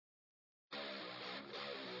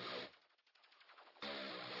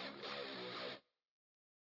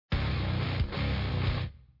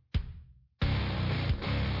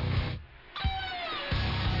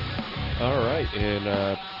All right, and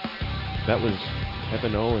that was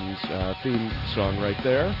Kevin Owens' theme song right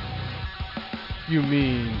there. You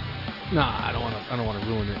mean? Nah, I don't want to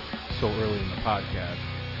ruin it so early in the podcast.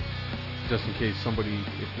 Just in case somebody,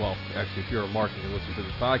 if you're a marketer and listen to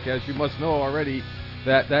this podcast, you must know already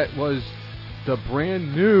that was the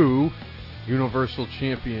brand new Universal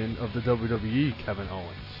Champion of the WWE, Kevin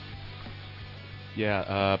Owens.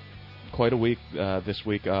 Yeah, quite a week this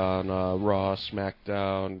week on Raw,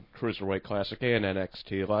 Smackdown, Cruiserweight Classic, and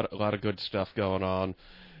NXT. A lot of good stuff going on.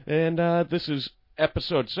 And this is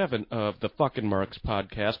episode 7 of the Fucking Marks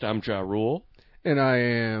podcast. I'm JaRuel. And I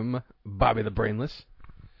am Bobby the Brainless.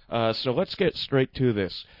 So let's get straight to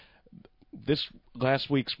this. This last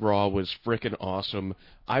week's Raw was frickin' awesome.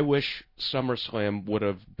 I wish SummerSlam would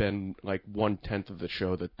have been like 1/10 of the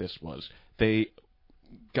show that this was. They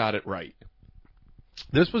got it right.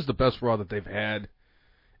 This was the best Raw that they've had,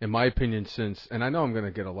 in my opinion, since, and I know I'm going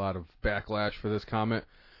to get a lot of backlash for this comment,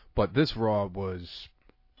 but this Raw was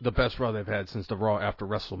the best Raw they've had since the Raw after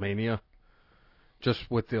WrestleMania. Just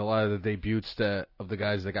with a lot of the debuts of the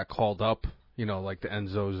guys that got called up, like the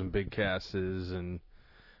Enzos and Big Casses and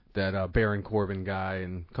that Baron Corbin guy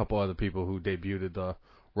and a couple other people who debuted the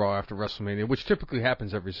Raw after WrestleMania, which typically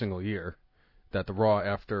happens every single year, that the Raw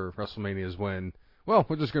after WrestleMania is when, well,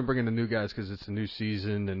 we're just going to bring in the new guys because it's a new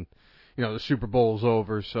season and, the Super Bowl's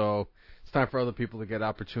over, so it's time for other people to get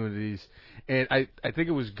opportunities. And I think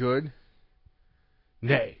it was good.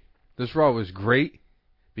 Nay, this Raw was great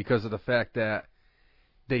because of the fact that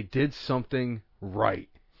they did something right.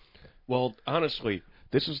 Well, honestly,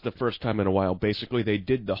 this is the first time in a while. Basically, they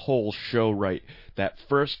did the whole show right. That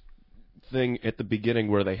first thing at the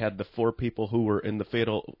beginning where they had the 4 people who were in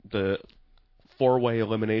the 4-way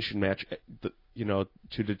elimination match,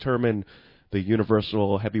 to determine the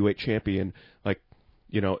Universal Heavyweight Champion,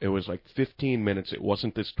 it was like 15 minutes. It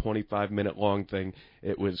wasn't this 25-minute long thing.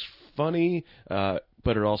 It was funny, but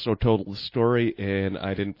it also told the story, and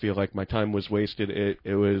I didn't feel like my time was wasted.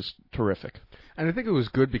 It was terrific. And I think it was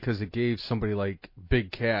good because it gave somebody like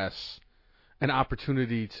Big Cass an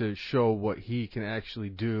opportunity to show what he can actually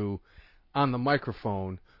do on the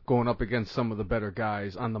microphone, going up against some of the better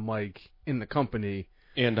guys on the mic in the company.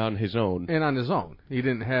 And on his own. He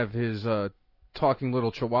didn't have his talking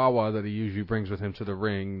little chihuahua that he usually brings with him to the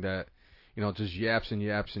ring that, just yaps and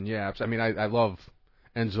yaps and yaps. I mean, I love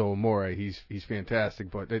Enzo Amore. He's fantastic,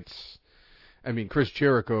 but Chris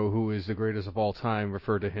Jericho, who is the greatest of all time,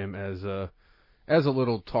 referred to him as a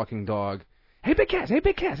little talking dog. Hey, Big Cass! Hey,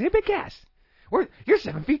 Big Cass! Hey, Big Cass! You're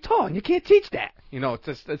 7 feet tall, and you can't teach that.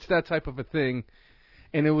 It's that type of a thing.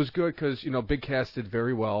 And it was good because, Big Cass did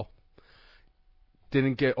very well.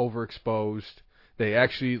 Didn't get overexposed. They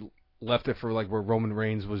actually left it for where Roman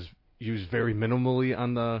Reigns was used very minimally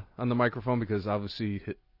on the microphone because obviously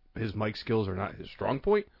his mic skills are not his strong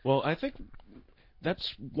point. Well, I think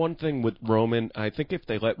that's one thing with Roman. I think if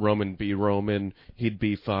they let Roman be Roman, he'd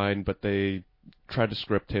be fine, but they tried to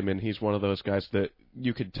script him, and he's one of those guys that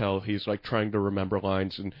you could tell he's trying to remember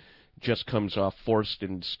lines and just comes off forced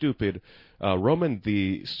and stupid. Roman,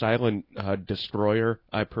 the silent destroyer,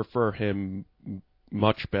 I prefer him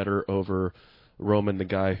much better over Roman, the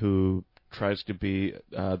guy who tries to be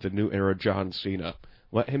the new era John Cena.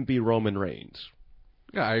 Let him be Roman Reigns.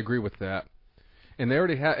 Yeah, I agree with that. And they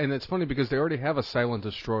already and it's funny because they already have a silent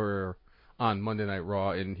destroyer on Monday Night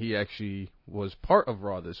Raw, and he actually was part of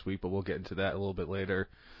Raw this week, but we'll get into that a little bit later.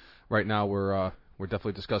 Right now, we're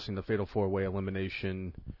definitely discussing the Fatal 4-Way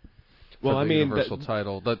elimination. For the Universal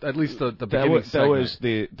title. At least the beginning segment. That was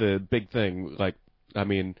the big thing.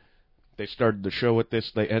 They started the show with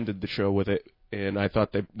this, they ended the show with it, and I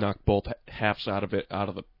thought they knocked both halves out of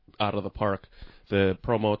the park. The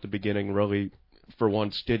promo at the beginning really, for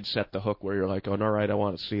once, did set the hook where you're like, oh, all right, I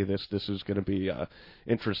want to see this. This is going to be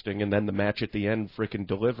interesting. And then the match at the end freaking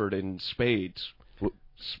delivered in spades,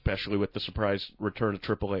 especially with the surprise return of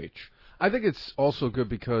Triple H. I think it's also good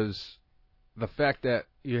because the fact that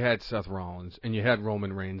you had Seth Rollins and you had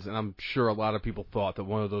Roman Reigns, and I'm sure a lot of people thought that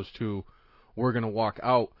one of those two were going to walk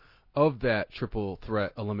out of that triple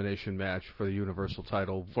threat elimination match for the Universal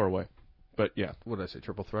title. 4-way. But, yeah. What did I say,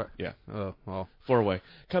 triple threat? Yeah. Oh, well. 4-way.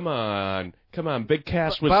 Come on. Big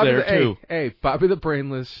Cass was there, too. Hey, Bobby the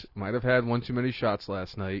Brainless might have had one too many shots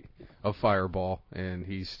last night of Fireball, and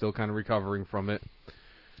he's still kind of recovering from it.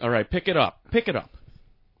 All right, pick it up.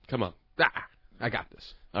 Come on. I got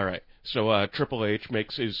this. All right. So Triple H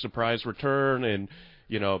makes his surprise return, and,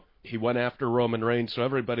 he went after Roman Reigns, so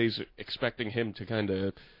everybody's expecting him to kind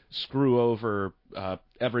of screw over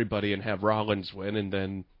everybody and have Rollins win, and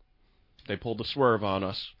then they pulled a swerve on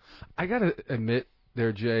us. I got to admit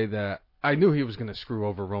there, Jay, that I knew he was going to screw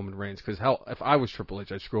over Roman Reigns, because hell, if I was Triple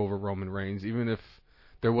H, I'd screw over Roman Reigns, even if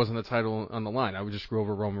there wasn't a title on the line. I would just screw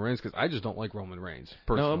over Roman Reigns, because I just don't like Roman Reigns,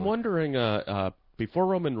 personally. Now, I'm wondering, before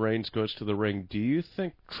Roman Reigns goes to the ring, do you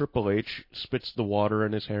think Triple H spits the water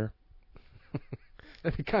in his hair?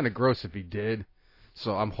 That'd be kind of gross if he did,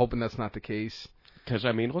 so I'm hoping that's not the case. Because,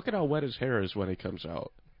 I mean, look at how wet his hair is when he comes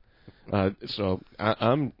out. So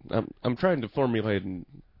I'm trying to formulate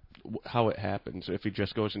how it happens. If he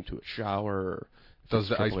just goes into a shower, or does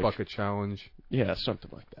the ice bucket challenge? Yeah,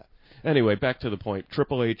 something like that. Anyway, back to the point.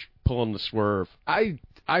 Triple H pulling the swerve. I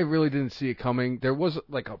really didn't see it coming. There was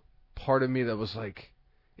like a part of me that was like,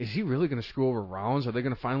 is he really going to screw over Rollins? Are they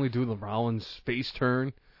going to finally do the Rollins face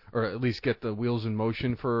turn, or at least get the wheels in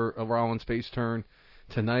motion for a Rollins face turn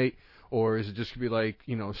tonight? Or is it just going to be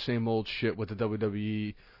like, same old shit with the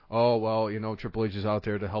WWE? Oh, well, Triple H is out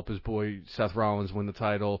there to help his boy Seth Rollins win the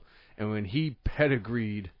title. And when he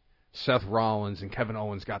pedigreed Seth Rollins and Kevin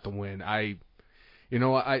Owens got the win,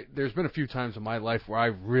 there's been a few times in my life where I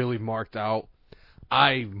really marked out.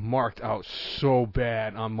 I marked out so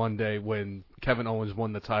bad on Monday when Kevin Owens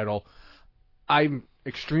won the title. I'm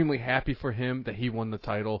extremely happy for him that he won the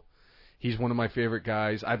title. He's one of my favorite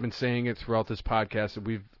guys. I've been saying it throughout this podcast that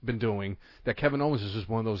we've been doing, that Kevin Owens is just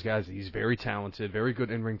one of those guys that he's very talented, very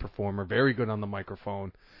good in-ring performer, very good on the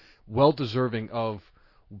microphone, well-deserving of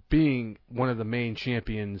being one of the main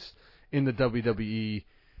champions in the WWE,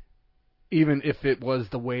 even if it was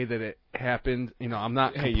the way that it happened. I'm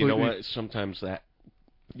not completely... Hey, you know what?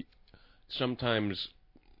 Sometimes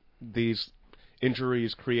these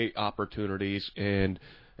injuries create opportunities, and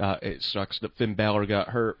it sucks that Finn Balor got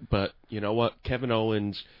hurt, but you know what? Kevin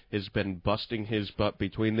Owens has been busting his butt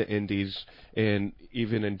between the indies and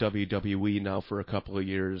even in WWE now for a couple of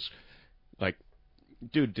years. Like,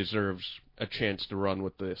 dude deserves a chance to run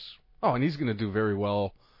with this. Oh, and he's going to do very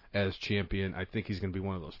well as champion. I think he's going to be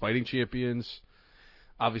one of those fighting champions.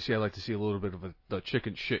 Obviously, I'd like to see a little bit of the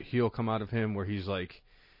chicken shit heel come out of him, where he's like,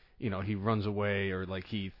 he runs away, or like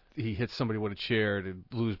he hits somebody with a chair to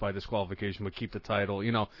lose by disqualification but keep the title,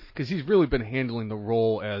 because he's really been handling the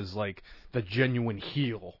role as like the genuine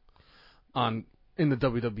heel in the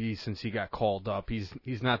WWE since he got called up.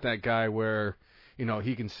 He's not that guy where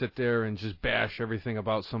he can sit there and just bash everything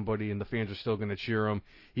about somebody and the fans are still going to cheer him.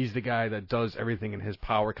 He's the guy that does everything in his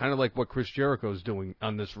power, kind of like what Chris Jericho's doing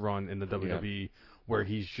on this run in the WWE, where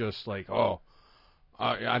he's just like,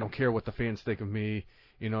 I don't care what the fans think of me.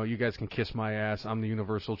 You guys can kiss my ass. I'm the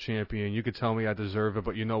Universal Champion. You could tell me I deserve it,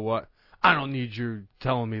 but you know what? I don't need you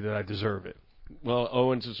telling me that I deserve it. Well,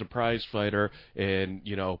 Owens is a prize fighter, and,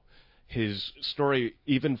 his story,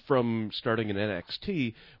 even from starting in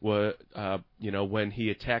NXT, was, when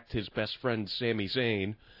he attacked his best friend, Sami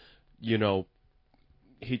Zayn,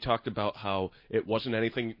 he talked about how it wasn't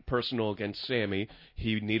anything personal against Sami.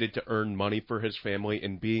 He needed to earn money for his family,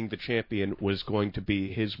 and being the champion was going to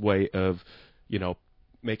be his way of,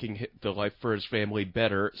 making the life for his family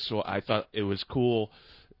better. So I thought it was cool,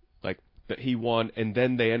 like, that he won, and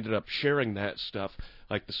then they ended up sharing that stuff,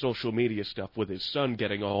 like the social media stuff, with his son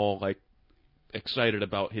getting all, like, excited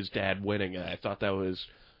about his dad winning. And I thought that was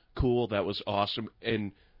cool, that was awesome,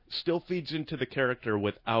 and still feeds into the character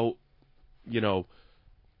without,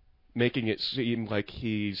 making it seem like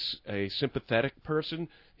he's a sympathetic person.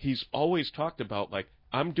 He's always talked about, like,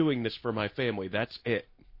 I'm doing this for my family, that's it.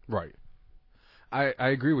 Right. I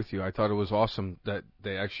agree with you. I thought it was awesome that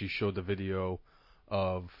they actually showed the video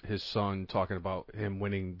of his son talking about him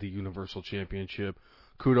winning the Universal Championship.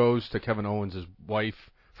 Kudos to Kevin Owens' wife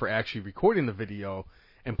for actually recording the video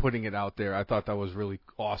and putting it out there. I thought that was really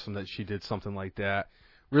awesome that she did something like that.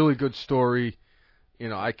 Really good story.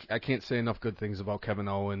 I can't say enough good things about Kevin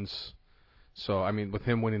Owens. So, I mean, with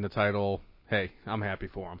him winning the title, hey, I'm happy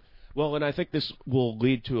for him. Well, and I think this will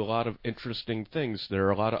lead to a lot of interesting things. There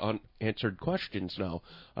are a lot of unanswered questions now.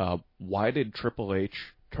 Why did Triple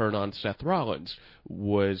H turn on Seth Rollins?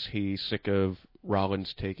 Was he sick of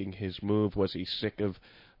Rollins taking his move? Was he sick of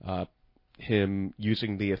him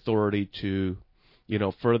using the authority to,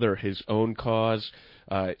 further his own cause?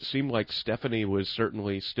 It seemed like Stephanie was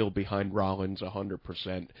certainly still behind Rollins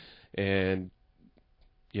 100%. And,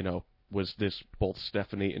 was this both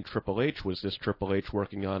Stephanie and Triple H? Was this Triple H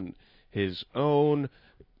working on his own?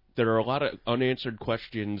 There are a lot of unanswered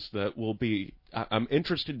questions that will be... I'm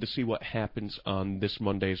interested to see what happens on this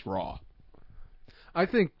Monday's Raw. I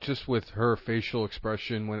think just with her facial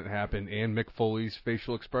expression when it happened and Mick Foley's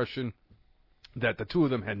facial expression, that the two of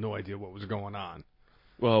them had no idea what was going on.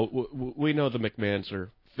 Well, we know the McMahons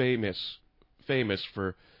are famous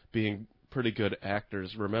for being pretty good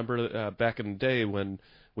actors. Remember back in the day when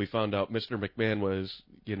we found out Mr. McMahon was,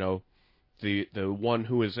 the one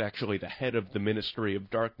who is actually the head of the Ministry of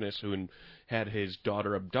Darkness, who had his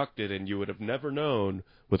daughter abducted, and you would have never known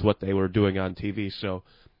with what they were doing on TV. So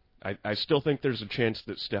I still think there's a chance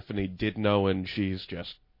that Stephanie did know, and she's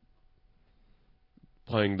just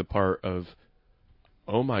playing the part of,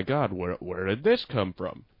 oh my God, where did this come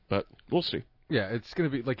from? But we'll see. Yeah, it's going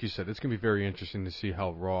to be, like you said, it's going to be very interesting to see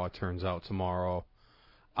how Raw turns out tomorrow.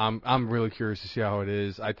 I'm really curious to see how it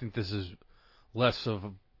is. I think this is less of,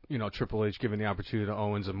 Triple H giving the opportunity to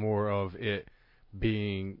Owens and more of it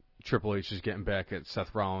being Triple H just getting back at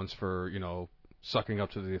Seth Rollins for, sucking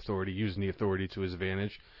up to the authority, using the authority to his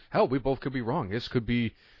advantage. Hell, we both could be wrong. This could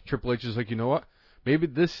be Triple H is like, you know what? Maybe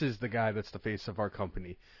this is the guy that's the face of our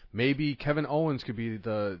company. Maybe Kevin Owens could be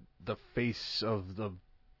the face of the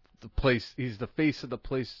place. He's the face of the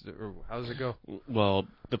place. Or how does it go? Well,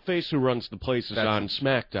 the face who runs the place is on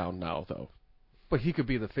SmackDown now, though. But he could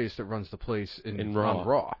be the face that runs the place in Raw. On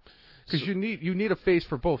Raw. Because you need a face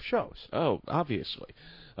for both shows. Oh, obviously.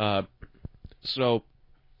 I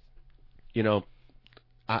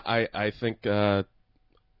think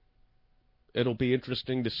it'll be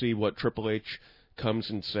interesting to see what Triple H comes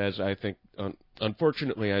and says. I think,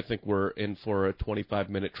 unfortunately, I think we're in for a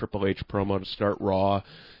 25-minute Triple H promo to start Raw,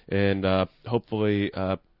 and hopefully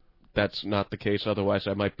that's not the case. Otherwise,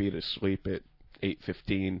 I might be to sleep at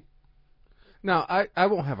 8:15. Now, I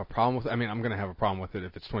won't have a problem with it. I mean, I'm going to have a problem with it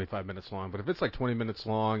if it's 25 minutes long. But if it's like 20 minutes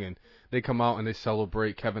long and they come out and they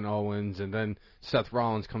celebrate Kevin Owens and then Seth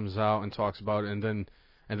Rollins comes out and talks about it and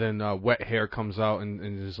then Wet Hair comes out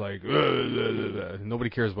and is like,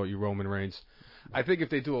 nobody cares about you, Roman Reigns. I think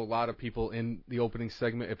if they do a lot of people in the opening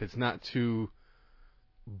segment, if it's not too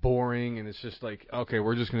boring and it's just like, okay,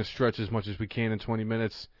 we're just going to stretch as much as we can in 20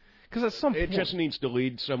 minutes. Because at some point, it just needs to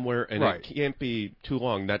lead somewhere, and right. It can't be too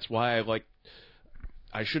long. That's why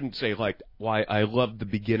I shouldn't say why I loved the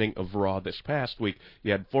beginning of Raw this past week.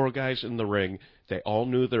 You had 4 guys in the ring. They all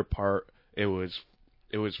knew their part. It was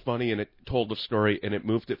funny, and it told a story, and it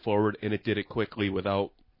moved it forward, and it did it quickly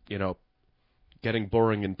without, getting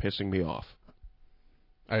boring and pissing me off.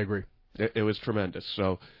 I agree. It was tremendous.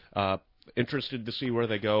 So, interested to see where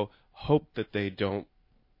they go. Hope that they don't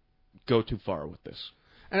go too far with this.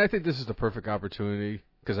 And I think this is the perfect opportunity,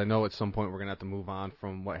 because I know at some point we're going to have to move on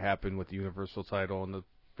from what happened with the Universal title and the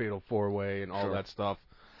Fatal 4-Way and all Sure. that stuff.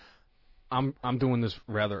 I'm doing this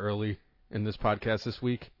rather early in this podcast this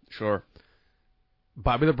week. Sure.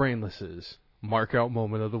 Bobby the Brainless's mark-out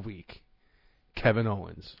moment of the week. Kevin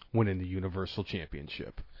Owens winning the Universal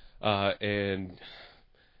Championship. And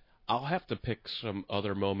I'll have to pick some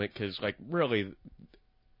other moment, because, really,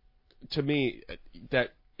 to me,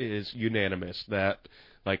 that is unanimous. That,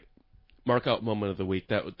 mark out moment of the week,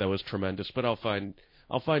 that was tremendous. But I'll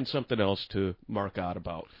find something else to mark out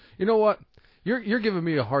about. You know what? You're giving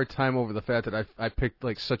me a hard time over the fact that I picked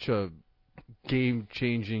such a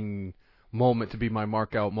game-changing moment to be my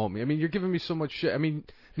mark out moment. I mean, you're giving me so much shit. I mean,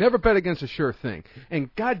 never bet against a sure thing.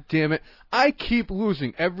 And god damn it, I keep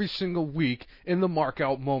losing every single week in the mark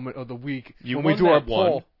out moment of the week when we do our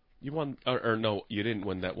poll. You won, or no, you didn't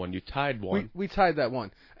win that one. You tied one. We tied that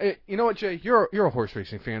one. You know what, Jay? You're a horse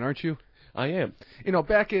racing fan, aren't you? I am.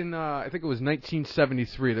 Back in I think it was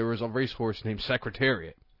 1973, there was a racehorse named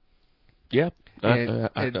Secretariat. Yeah,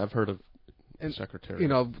 I've heard of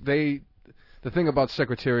Secretariat. The thing about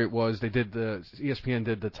Secretariat was ESPN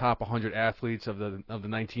did the top 100 athletes of the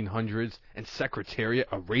 1900s, and Secretariat,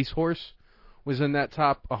 a racehorse, was in that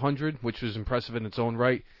top 100, which was impressive in its own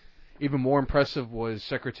right. Even more impressive was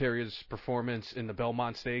Secretariat's performance in the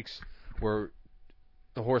Belmont Stakes, where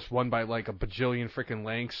the horse won by a bajillion freaking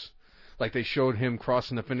lengths. They showed him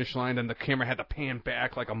crossing the finish line, and the camera had to pan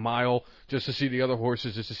back a mile just to see the other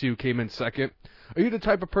horses, just to see who came in second. Are you the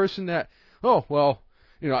type of person that,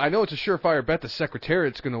 I know it's a surefire bet the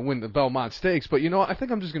Secretariat's going to win the Belmont Stakes, but I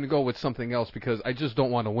think I'm just going to go with something else because I just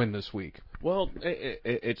don't want to win this week. Well,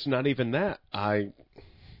 it's not even that. I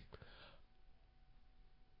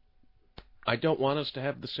don't want us to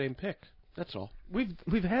have the same pick. That's all.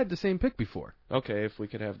 We've had the same pick before. Okay, if we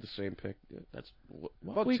could have the same pick, that's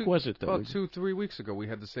what week was it? About 2-3 weeks ago, we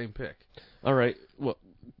had the same pick. All right. Well,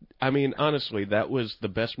 I mean, honestly, that was the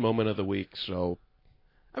best moment of the week. So,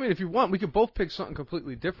 I mean, if you want, we could both pick something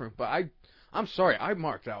completely different. But I'm sorry, I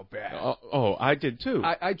marked out bad. I did too.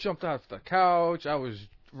 I jumped off the couch. I was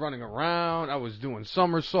running around. I was doing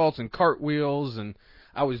somersaults and cartwheels, and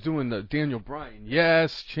I was doing the Daniel Bryan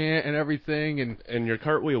yes chant and everything. And your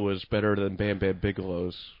cartwheel was better than Bam Bam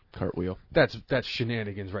Bigelow's cartwheel. That's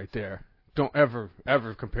shenanigans right there. Don't ever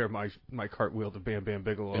compare my cartwheel to Bam Bam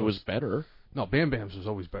Bigelow's. It was better. No, Bam Bam's was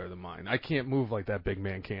always better than mine. I can't move like that big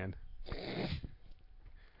man can.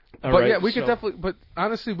 But right, yeah, we could definitely. But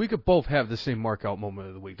honestly, we could both have the same mark out moment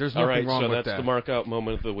of the week. There's nothing wrong with that. So that's the mark out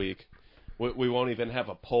moment of the week. We won't even have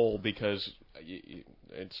a poll because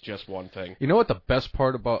it's just one thing. You know what the best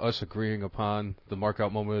part about us agreeing upon the mark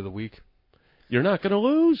out moment of the week? You're not going to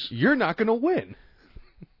lose. You're not going to win.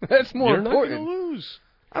 That's more important. You're not going to lose.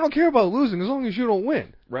 I don't care about losing as long as you don't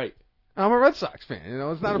win. Right. I'm a Red Sox fan. You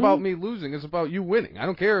know, it's not about me losing. It's about you winning. I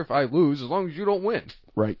don't care if I lose as long as you don't win.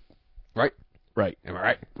 Right. Right? Right. Am I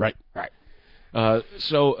right? Right. Right.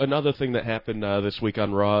 So another thing that happened this week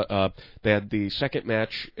on Raw, they had the second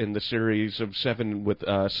match in the series of 7 with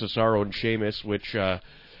Cesaro and Sheamus, which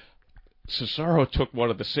Cesaro took one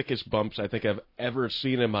of the sickest bumps I think I've ever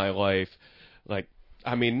seen in my life. Like,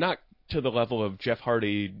 I mean, not to the level of Jeff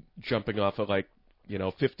Hardy jumping off of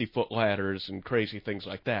 50-foot ladders and crazy things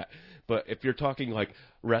like that. But if you're talking like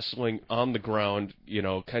wrestling on the ground,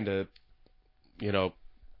 kind of,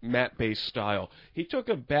 mat-based style, he took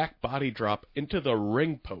a back body drop into the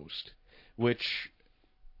ring post, which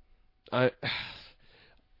I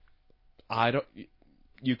don't.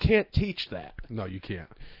 You can't teach that. No, you can't.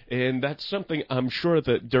 And that's something I'm sure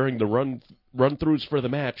that during the run-throughs for the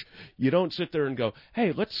match, you don't sit there and go,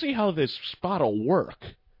 hey, let's see how this spot'll work.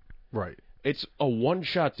 Right. It's a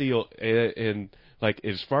one-shot deal, and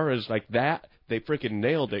as far as that, they freaking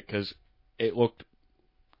nailed it because it looked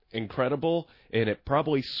incredible, and it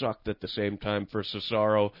probably sucked at the same time for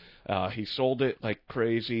Cesaro. He sold it like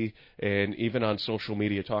crazy, and even on social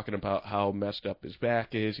media talking about how messed up his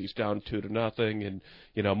back is. He's down 2-0, and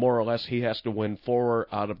more or less he has to win 4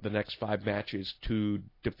 out of the next 5 matches to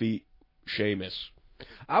defeat Sheamus.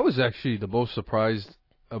 I was actually the most surprised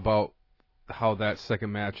about how that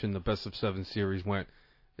second match in the best of 7 series went,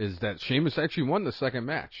 is that Sheamus actually won the second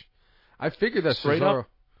match. I figured that Straight Cesaro... up?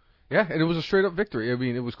 Yeah, and it was a straight-up victory. I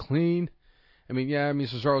mean, it was clean.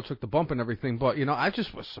 Cesaro took the bump and everything, but, I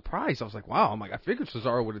just was surprised. I was like, wow, I figured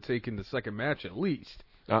Cesaro would have taken the second match at least.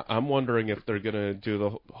 I'm wondering if they're going to do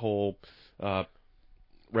the whole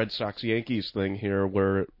Red Sox-Yankees thing here,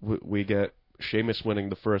 where we get Sheamus winning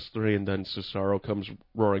the first 3, and then Cesaro comes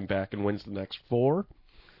roaring back and wins the next 4.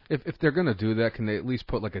 If they're going to do that, can they at least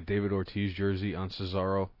put, a David Ortiz jersey on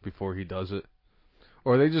Cesaro before he does it?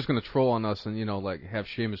 Or are they just going to troll on us and, have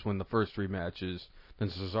Sheamus win the first 3 matches, then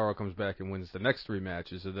Cesaro comes back and wins the next 3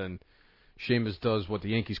 matches, and then Sheamus does what the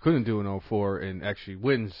Yankees couldn't do in 2004 and actually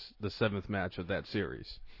wins the 7th match of that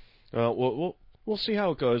series? We'll see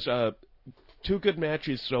how it goes. 2 good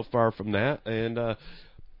matches so far from that, and,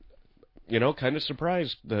 kind of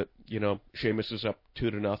surprised that, Sheamus is up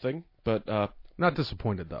 2-0, but... Not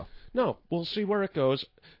disappointed, though. No, we'll see where it goes.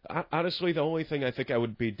 Honestly, the only thing I think I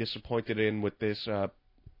would be disappointed in with this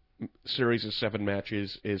series of 7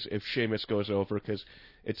 matches is if Sheamus goes over, because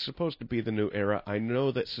it's supposed to be the new era. I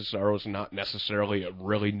know that Cesaro's not necessarily a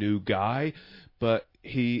really new guy, but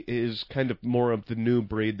he is kind of more of the new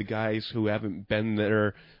breed, the guys who haven't been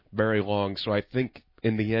there very long. So I think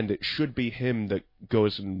in the end it should be him that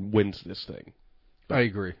goes and wins this thing. I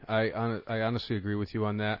agree. I honestly agree with you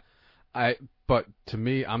on that. But to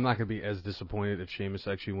me, I'm not going to be as disappointed if Sheamus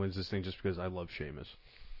actually wins this thing, just because I love Sheamus.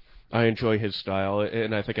 I enjoy his style,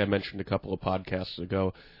 and I think I mentioned a couple of podcasts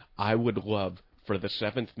ago, I would love for the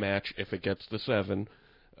 7th match, if it gets the 7,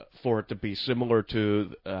 for it to be similar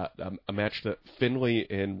to a match that Finlay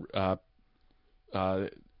and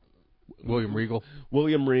William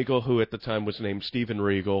Regal, who at the time was named Steven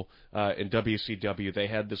Regal, in WCW, they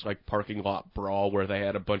had this parking lot brawl where they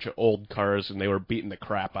had a bunch of old cars and they were beating the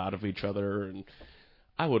crap out of each other, and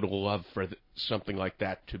I would love for something like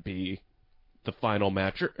that to be the final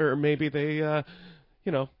match, or maybe they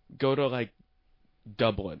go to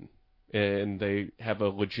Dublin and they have a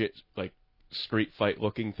legit street fight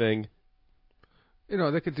looking thing.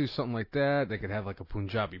 They could do something like that. They could have a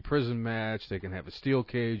Punjabi prison match. They can have a steel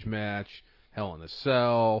cage match, Hell in a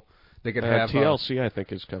Cell. They could have TLC. I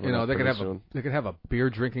think is coming. They could have soon. They could have a beer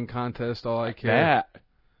drinking contest. All I care.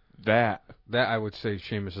 That I would say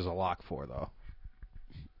Sheamus is a lock for, though.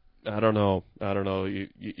 I don't know.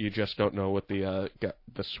 You just don't know what the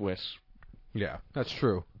Swiss. Yeah, that's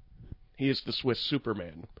true. He is the Swiss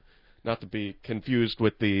Superman. Not to be confused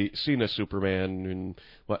with the Cena Superman and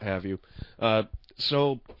what have you.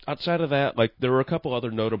 So outside of that, there were a couple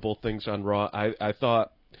other notable things on Raw. I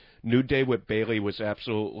thought New Day with Bayley was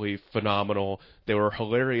absolutely phenomenal. They were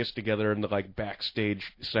hilarious together in the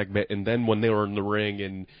backstage segment, and then when they were in the ring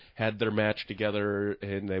and had their match together,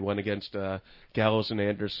 and they went against Gallows and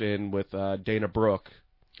Anderson with Dana Brooke.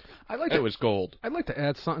 It was gold. I'd like to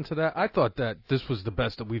add something to that. I thought that this was the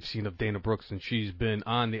best that we've seen of Dana Brooke since she's been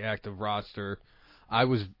on the active roster. I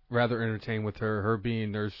was rather entertained with her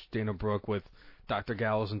being Nurse Dana Brooke with Dr.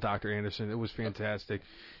 Gallows and Dr. Anderson. It was fantastic.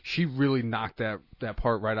 She really knocked that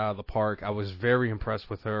part right out of the park. I was very impressed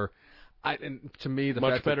with her. And to me,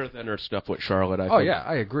 much better than her stuff with Charlotte. I think. Oh yeah,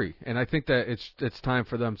 I agree. And I think that it's time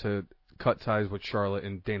for them to cut ties with Charlotte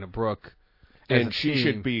and Dana Brooke. And she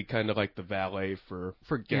should be kind of like the valet for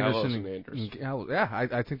Gallows and Anderson. Yeah,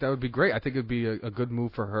 I think that would be great. I think it would be a good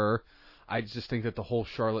move for her. I just think that the whole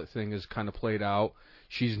Charlotte thing is kind of played out.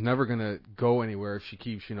 She's never going to go anywhere if she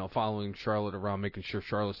keeps, following Charlotte around, making sure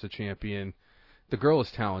Charlotte's the champion. The girl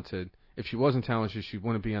is talented. If she wasn't talented, she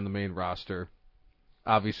wouldn't be on the main roster.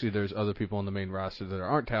 Obviously, there's other people on the main roster that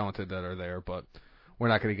aren't talented that are there, but we're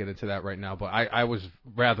not going to get into that right now. But I was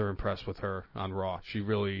rather impressed with her on Raw. She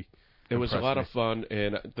really... It was a lot of fun,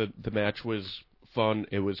 and the match was fun.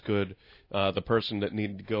 It was good. The person that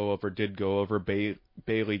needed to go over did go over.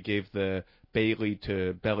 Bayley gave the Bayley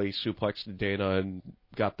to belly suplex to Dana and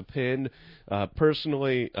got the pin.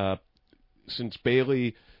 Personally, since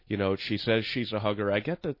Bayley, she says she's a hugger, I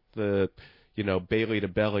get that the Bayley to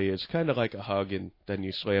belly is kind of like a hug, and then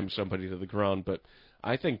you slam somebody to the ground. But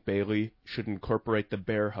I think Bayley should incorporate the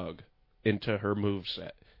bear hug into her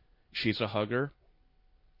moveset. She's a hugger.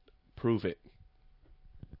 Prove it.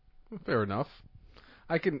 Fair enough.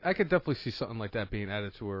 I could definitely see something like that being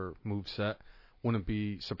added to her moveset. Wouldn't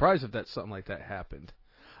be surprised if something like that happened.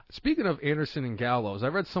 Speaking of Anderson and Gallows, I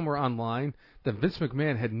read somewhere online that Vince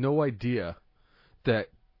McMahon had no idea that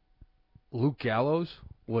Luke Gallows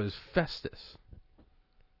was Festus.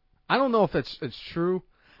 I don't know if it's true.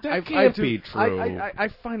 That can't be true. I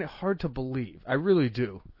find it hard to believe. I really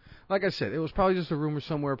do. Like I said, it was probably just a rumor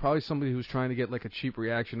somewhere, probably somebody who was trying to get like a cheap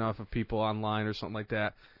reaction off of people online or something like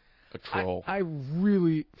that. A troll. I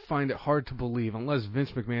really find it hard to believe, unless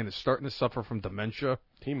Vince McMahon is starting to suffer from dementia.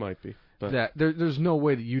 He might be. But that there's no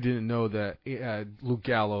way that you didn't know that Luke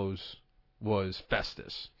Gallows was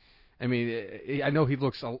Festus. I mean, I know he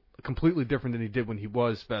looks completely different than he did when he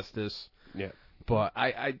was Festus. Yeah. But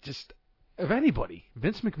I just, of anybody,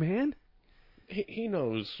 Vince McMahon? He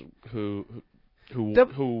knows who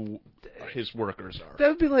his workers are. That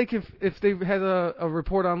would be like if they had a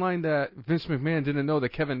report online that Vince McMahon didn't know that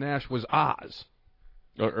Kevin Nash was Oz.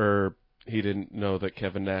 Or he didn't know that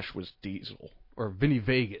Kevin Nash was Diesel. Or Vinny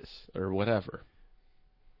Vegas. Or whatever.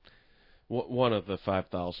 One of the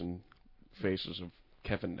 5,000 faces of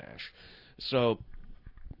Kevin Nash. So,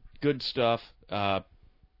 good stuff.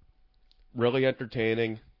 Really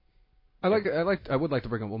entertaining. I would like to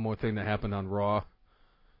bring up one more thing that happened on Raw.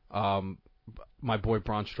 My boy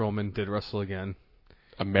Braun Strowman did wrestle again.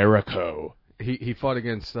 Americo. He fought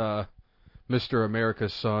against Mr.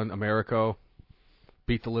 America's son, Americo.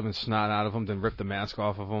 Beat the living snot out of him, then ripped the mask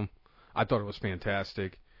off of him. I thought it was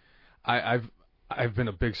fantastic. I've been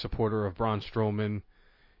a big supporter of Braun Strowman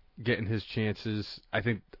getting his chances. I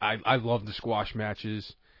think I love the squash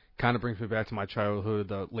matches. Kind of brings me back to my childhood,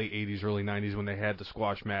 the late 80s, early 90s when they had the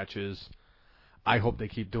squash matches. I hope they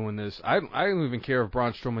keep doing this. I don't even care if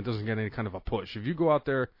Braun Strowman doesn't get any kind of a push. If you go out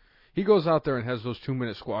there, he goes out there and has those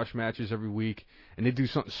 2-minute squash matches every week, and they do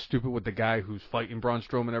something stupid with the guy who's fighting Braun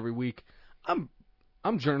Strowman every week. I'm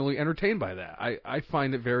generally entertained by that. I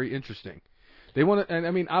find it very interesting. They want to, and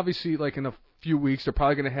I mean, obviously, like in a few weeks, they're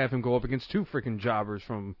probably going to have him go up against 2 freaking jobbers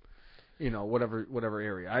from, whatever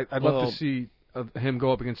area. I'd love to see him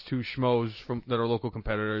go up against 2 schmoes that are local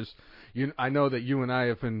competitors. I know that you and I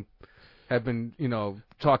have been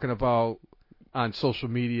talking about on social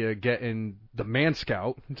media getting the Man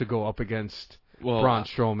Scout to go up against Braun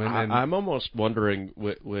Strowman. I'm almost wondering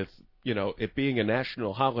with it being a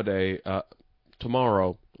national holiday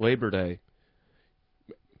tomorrow, Labor Day,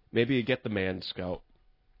 maybe you get the Man Scout.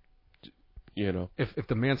 If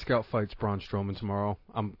the Man Scout fights Braun Strowman tomorrow,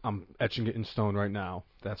 I'm etching it in stone right now.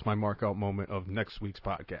 That's my mark out moment of next week's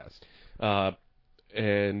podcast.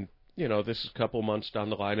 And this is a couple months down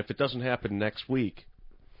the line. If it doesn't happen next week,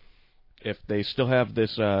 if they still have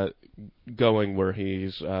this going where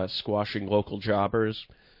he's squashing local jobbers,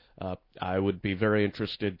 I would be very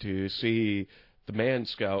interested to see the Man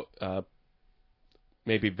Scout,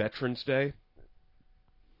 maybe Veterans Day.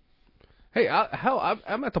 Hey,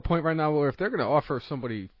 I'm at the point right now where if they're going to offer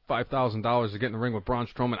somebody $5,000 to get in the ring with Braun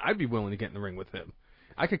Strowman, I'd be willing to get in the ring with him.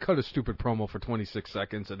 I could cut a stupid promo for 26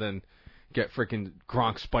 seconds and then get freaking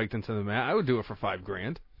Gronk spiked into the mat. I would do it for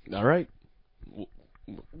 $5,000. All right.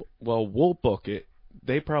 Well, we'll book it.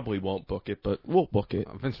 They probably won't book it, but we'll book it.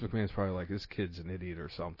 Vince McMahon's probably like, this kid's an idiot or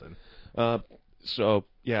something. So,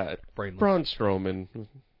 yeah, Brainless. Braun Strowman.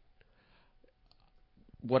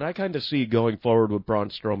 What I kind of see going forward with Braun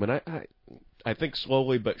Strowman, I think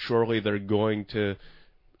slowly but surely they're going to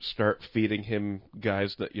start feeding him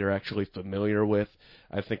guys that you're actually familiar with.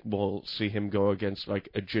 I think we'll see him go against like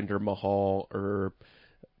a Jinder Mahal, or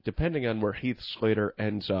depending on where Heath Slater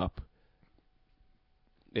ends up.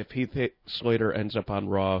 If Heath Slater ends up on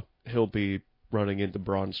Raw, he'll be running into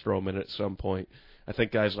Braun Strowman at some point. I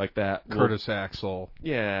think guys like that. Curtis Axel.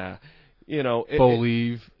 Yeah.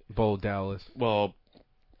 Bo Dallas. Well,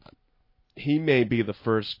 he may be the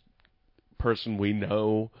first person we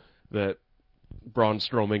know that Braun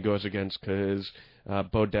Strowman goes against, because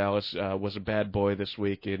Bo Dallas was a bad boy this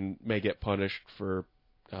week and may get punished for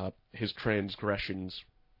his transgressions.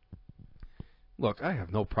 Look, I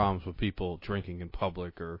have no problems with people drinking in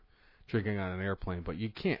public or drinking on an airplane, but you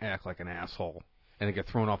can't act like an asshole and then get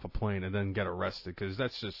thrown off a plane and then get arrested, because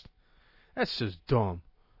that's just dumb.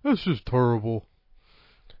 That's just terrible.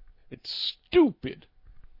 It's stupid.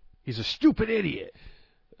 He's a stupid idiot.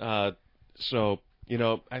 So,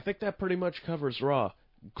 I think that pretty much covers Raw.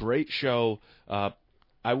 Great show.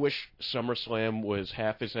 I wish SummerSlam was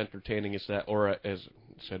half as entertaining as that, or as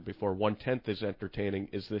said before, 1/10 as entertaining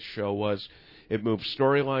as this show was. It moved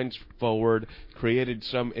storylines forward, created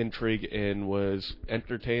some intrigue, and was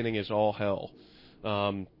entertaining as all hell.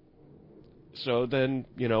 So then,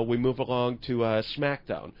 we move along to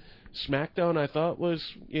Smackdown. Smackdown, I thought,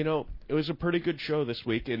 was, it was a pretty good show this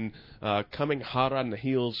week, and coming hot on the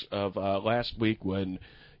heels of last week when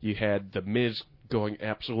you had The Miz going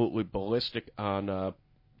absolutely ballistic on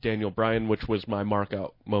Daniel Bryan, which was my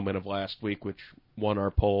markout moment of last week, which won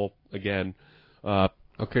our poll again.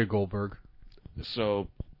 Okay, Goldberg. So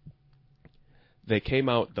they came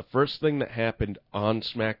out, the first thing that happened on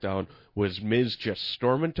SmackDown was Miz just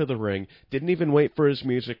storming to the ring, didn't even wait for his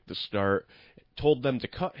music to start, told them to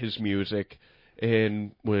cut his music,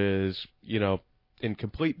 and was, in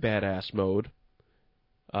complete badass mode.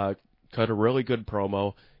 Cut a really good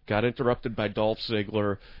promo, got interrupted by Dolph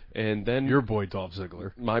Ziggler, and then... Your boy Dolph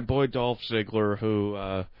Ziggler. My boy Dolph Ziggler,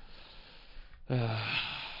 who...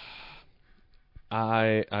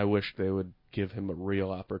 I wish they would give him a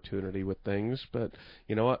real opportunity with things, but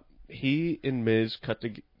you know what? He and Miz cut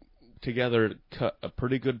a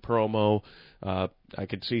pretty good promo. I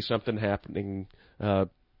could see something happening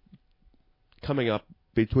coming up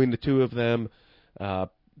between the two of them,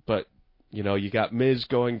 but you got Miz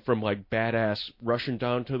going from like badass rushing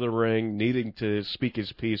down to the ring, needing to speak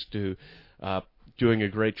his piece, to doing a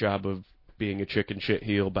great job of being a chicken shit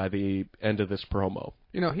heel by the end of this promo.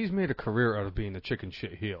 He's made a career out of being a chicken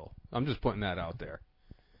shit heel. I'm just putting that out there.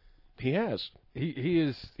 He has.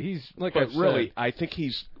 He's like but I really, said, I think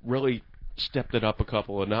he's really stepped it up a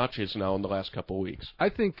couple of notches now in the last couple of weeks. I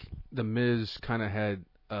think The Miz kind of had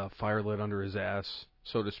a fire lit under his ass,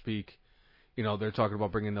 so to speak. They're talking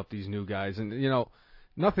about bringing up these new guys, and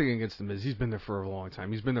nothing against The Miz. He's been there for a long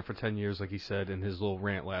time. He's been there for 10 years, like he said in his little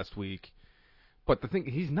rant last week. But the thing,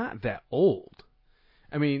 he's not that old.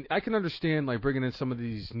 I mean, I can understand like bringing in some of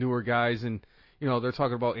these newer guys, and they're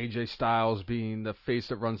talking about AJ Styles being the face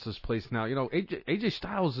that runs this place now. AJ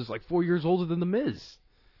Styles is like 4 years older than The Miz.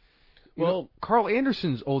 Carl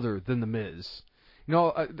Anderson's older than The Miz.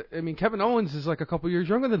 I mean, Kevin Owens is like a couple years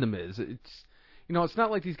younger than The Miz. It's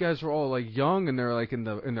not like these guys are all like young and they're like in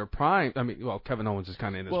their prime. I mean, Kevin Owens is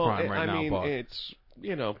kind of in his prime right now. But it's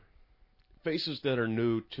faces that are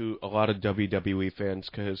new to a lot of WWE fans,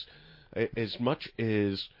 because as much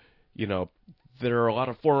as there are a lot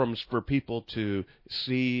of forums for people to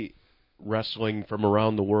see wrestling from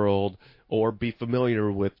around the world or be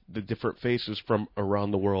familiar with the different faces from around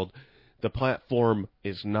the world, the platform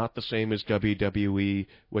is not the same as WWE.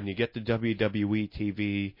 When you get to WWE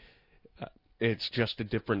TV, it's just a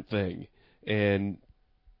different thing. And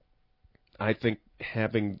I think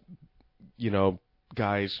having,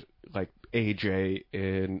 guys like AJ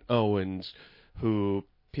and Owens, who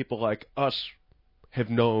people like us have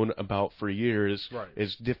known about for years, right,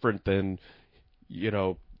 is different than,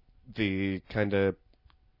 the kind of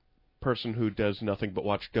person who does nothing but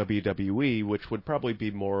watch WWE, which would probably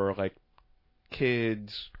be more like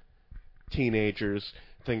kids, teenagers,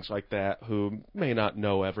 things like that, who may not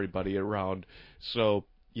know everybody around. So,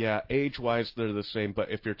 yeah, age-wise, they're the same, but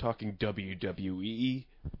if you're talking WWE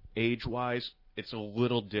age-wise, it's a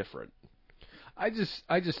little different. I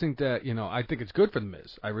just think that, I think it's good for The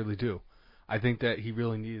Miz. I really do. I think that he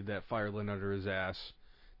really needed that fire lit under his ass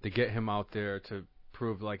to get him out there to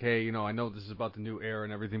prove, like, hey, I know this is about the new era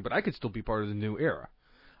and everything, but I could still be part of the new era.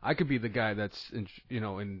 I could be the guy that's, in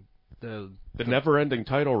the never-ending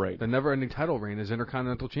title reign. The never-ending title reign as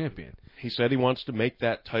Intercontinental Champion. He said he wants to make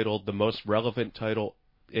that title the most relevant title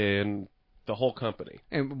in the whole company.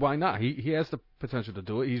 And why not? He has the potential to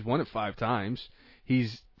do it. He's won it 5 times.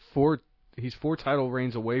 He's 4 he's 4 title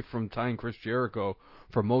reigns away from tying Chris Jericho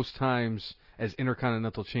for most times as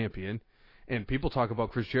Intercontinental Champion, and people talk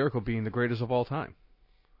about Chris Jericho being the greatest of all time.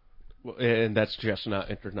 Well, and that's just not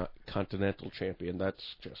Intercontinental Champion.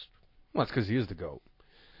 That's just... Well, that's because he is the GOAT.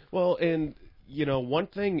 Well, and, one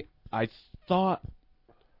thing I thought...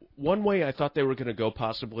 One way I thought they were going to go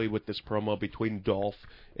possibly with this promo between Dolph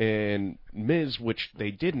and Miz, which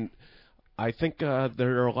they didn't, I think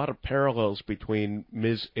there are a lot of parallels between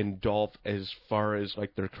Miz and Dolph as far as,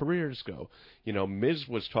 like, their careers go. Miz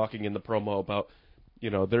was talking in the promo about,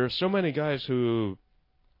 there are so many guys who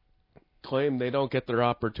claim they don't get their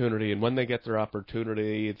opportunity, and when they get their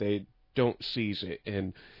opportunity, they don't seize it.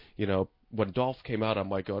 And, when Dolph came out, I'm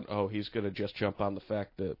like going, oh, he's going to just jump on the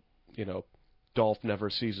fact that, Dolph never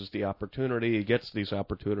seizes the opportunity. He gets these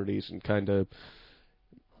opportunities and kind of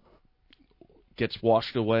gets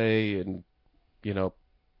washed away, and,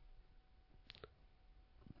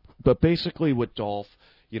 But basically with Dolph,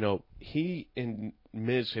 he and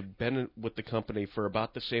Miz have been with the company for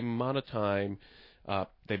about the same amount of time.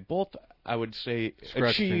 They both, I would say,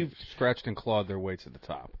 scratched and clawed their way to the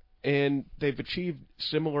top. And they've achieved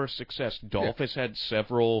similar success. Dolph has had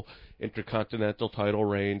several Intercontinental title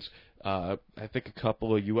reigns. I think a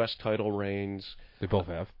couple of U.S. title reigns. They both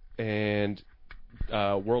have. And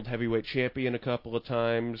World Heavyweight Champion a couple of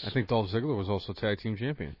times. I think Dolph Ziggler was also Tag Team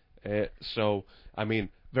Champion. So, I mean,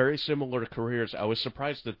 very similar careers. I was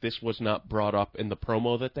surprised that this was not brought up in the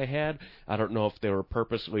promo that they had. I don't know if they were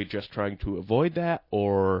purposely just trying to avoid that,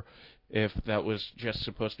 or if that was just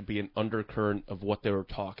supposed to be an undercurrent of what they were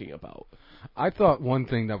talking about. I thought one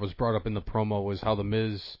thing that was brought up in the promo was how The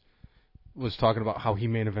Miz was talking about how he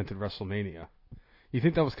main evented WrestleMania. You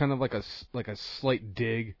think that was kind of like a slight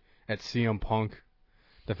dig at CM Punk?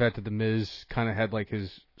 The fact that The Miz kind of had like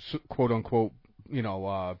his quote-unquote,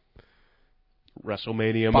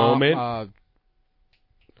 WrestleMania moment?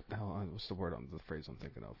 What's the phrase I'm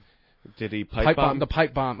thinking of? Did he pipe bomb? The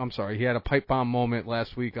pipe bomb. I'm sorry. He had a pipe bomb moment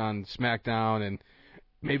last week on Smackdown, and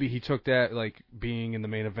maybe he took that like being in the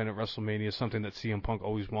main event at WrestleMania, something that CM Punk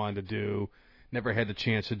always wanted to do, never had the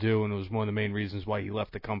chance to do, and it was one of the main reasons why he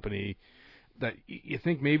left the company. That you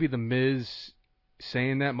think maybe The Miz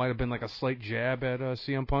saying that might have been like a slight jab at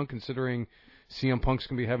CM Punk, considering CM Punk's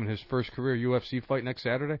going to be having his first career UFC fight next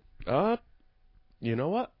Saturday? You know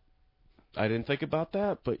what? I didn't think about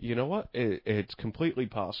that, but you know what? It's completely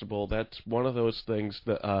possible. That's one of those things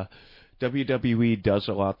that WWE does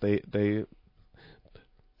a lot. They'll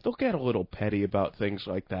get a little petty about things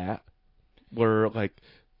like that, where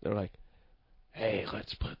they're like, hey,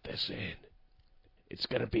 let's put this in. It's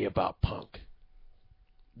going to be about Punk.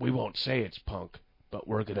 We won't say it's Punk, but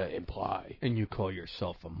we're going to imply. And you call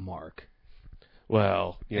yourself a Mark.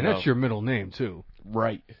 Well, and that's your middle name, too.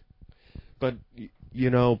 Right. But,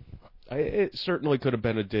 it certainly could have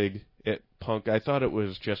been a dig at Punk. I thought it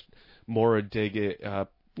was just more a dig at,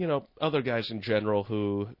 other guys in general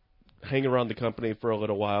who hang around the company for a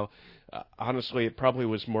little while. Honestly, it probably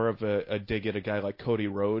was more of a dig at a guy like Cody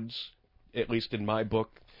Rhodes, at least in my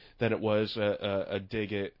book, than it was a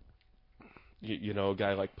dig at, a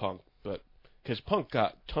guy like Punk. But because Punk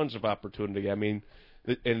got tons of opportunity. I mean,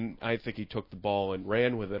 and I think he took the ball and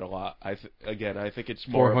ran with it a lot. I think it's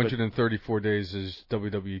more 434 days as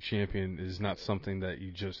WWE champion is not something that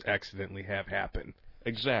you just accidentally have happen.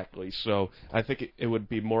 Exactly. So I think it would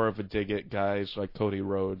be more of a dig at guys like Cody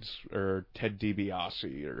Rhodes or Ted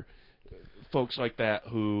DiBiase or folks like that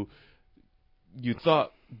who you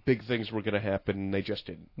thought big things were going to happen and they just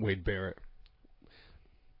didn't. Wade Barrett.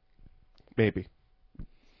 Maybe.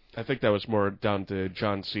 I think that was more down to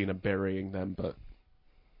John Cena burying them, but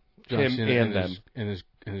John him Cena and them.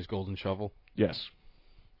 And his golden shovel. Yes.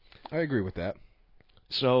 I agree with that.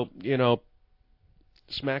 So,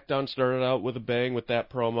 SmackDown started out with a bang with that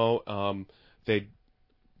promo.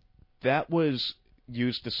 That was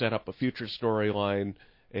used to set up a future storyline,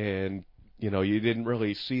 and you didn't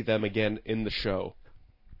really see them again in the show.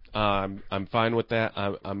 I'm fine with that.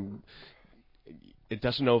 It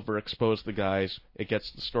doesn't overexpose the guys. It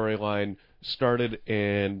gets the storyline started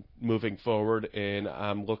and moving forward, and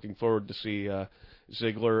I'm looking forward to see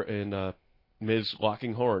Ziggler and Miz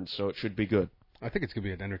locking horns, so it should be good. I think it's going to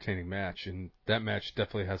be an entertaining match, and that match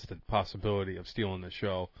definitely has the possibility of stealing the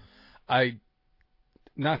show.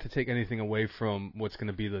 Not to take anything away from what's going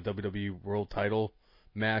to be the WWE World Title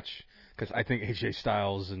match, because I think AJ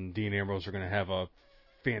Styles and Dean Ambrose are going to have a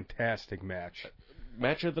fantastic match.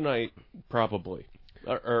 Match of the night, probably.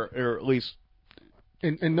 Or at least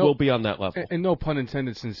no, we'll be on that level. And no pun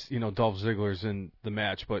intended, since Dolph Ziggler's in the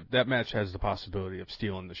match, but that match has the possibility of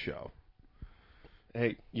stealing the show.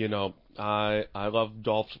 Hey, I love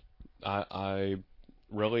Dolph's I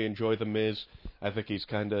really enjoy The Miz. I think he's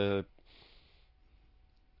kind of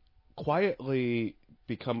quietly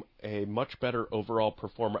become a much better overall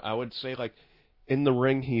performer. I would say, like, in the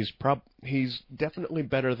ring, he's definitely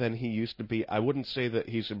better than he used to be. I wouldn't say that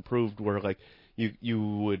he's improved where, like, you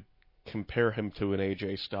would compare him to an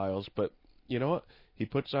AJ Styles, but you know what? He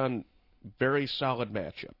puts on very solid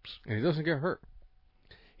matchups. And he doesn't get hurt.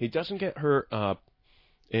 He doesn't get hurt,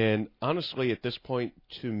 and honestly, at this point,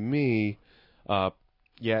 to me,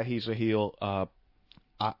 yeah, he's a heel.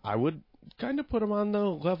 I would kind of put him on the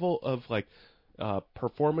level of, like,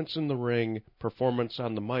 performance in the ring, performance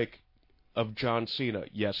on the mic of John Cena.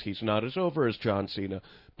 Yes, he's not as over as John Cena,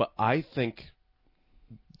 but I think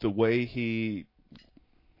the way he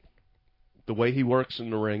works in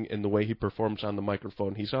the ring and the way he performs on the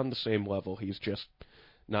microphone, he's on the same level. He's just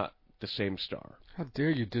not the same star. How dare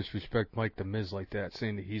you disrespect Mike the Miz like that,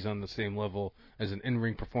 saying that he's on the same level as an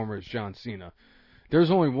in-ring performer as John Cena? There's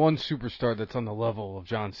only one superstar that's on the level of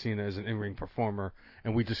John Cena as an in-ring performer,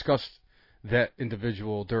 and we discussed that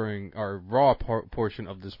individual during our Raw portion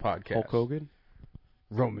of this podcast. Hulk Hogan?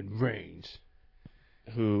 Roman Reigns.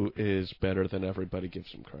 Who is better than everybody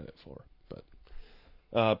gives him credit for.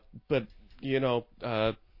 But you know,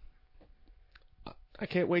 I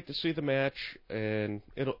can't wait to see the match, and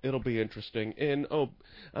it'll be interesting. And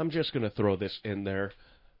I'm just gonna throw this in there.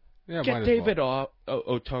 Yeah, get David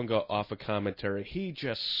Otunga off of commentary. He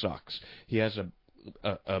just sucks. He has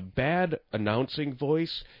a bad announcing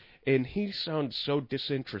voice, and he sounds so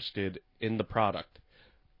disinterested in the product.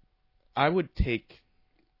 I would take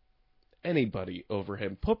anybody over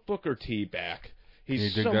him. Put Booker T back.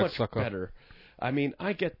 He's so much better. I mean,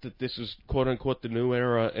 I get that this is quote-unquote the new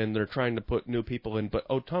era and they're trying to put new people in, but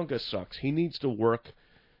Otunga sucks. He needs to work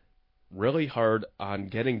really hard on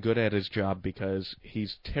getting good at his job because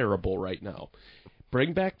he's terrible right now.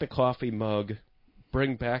 Bring back the coffee mug,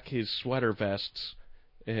 bring back his sweater vests,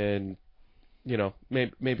 and, you know,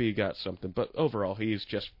 maybe he got something. But overall, he's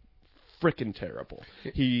just freaking terrible.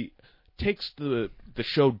 He takes the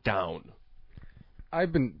show down.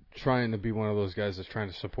 I've been trying to be one of those guys that's trying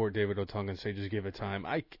to support David Otunga and say just give it time.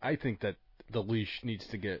 I think that the leash needs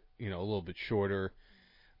to get, you know, a little bit shorter.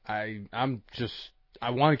 I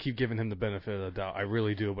want to keep giving him the benefit of the doubt. I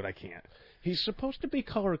really do, but I can't. He's supposed to be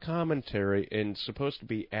color commentary and supposed to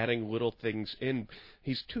be adding little things in.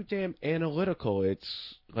 He's too damn analytical.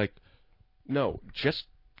 It's like, no, just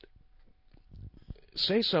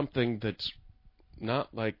say something that's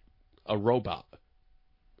not like a robot.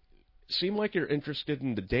 Seem like you're interested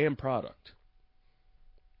in the damn product.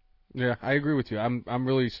 Yeah, I agree with you. I'm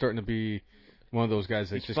really starting to be one of those guys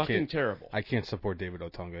that He's just fucking can't. Terrible. I can't support David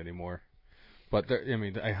Otunga anymore. But I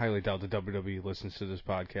mean, I highly doubt the WWE listens to this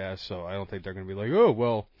podcast, so I don't think they're going to be like, oh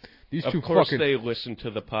well, these two. Of course, fucking, they listen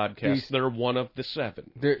to the podcast. They're one of the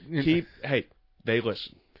 7. Hey, they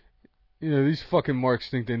listen. You know, these fucking marks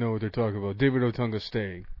think they know what they're talking about. David Otunga's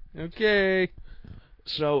staying. Okay.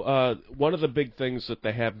 So, one of the big things that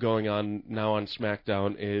they have going on now on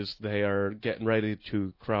SmackDown is they are getting ready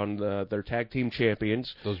to crown their tag team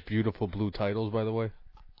champions. Those beautiful blue titles, by the way.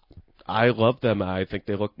 I love them. I think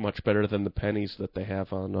they look much better than the pennies that they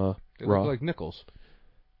have on Raw. They look like nickels.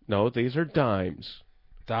 No, these are dimes.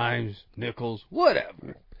 Dimes, nickels,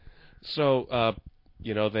 whatever. So,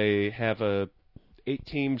 you know, they have 8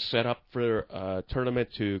 teams set up for a tournament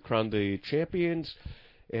to crown the champions,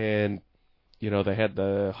 and you know, they had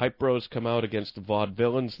the Hype Bros come out against the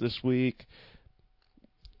Vaudevillains this week.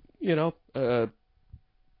 You know,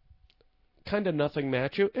 kind of nothing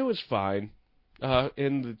match. It was fine.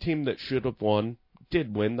 And the team that should have won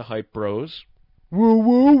did win, the Hype Bros. Woo,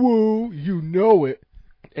 woo, woo. You know it.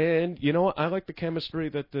 And, you know what? I like the chemistry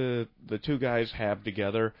that the two guys have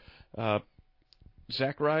together.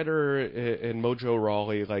 Zack Ryder and Mojo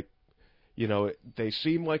Rawley, like, you know, they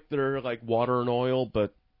seem like they're like water and oil,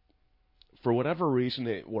 but for whatever reason,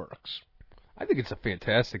 it works. I think it's a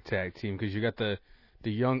fantastic tag team because you got the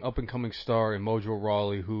young up-and-coming star in Mojo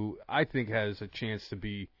Rawley, who I think has a chance to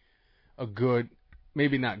be a good,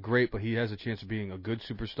 maybe not great, but he has a chance of being a good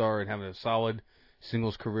superstar and having a solid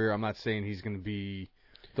singles career. I'm not saying he's going to be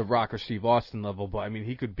the Rock or Steve Austin level, but I mean,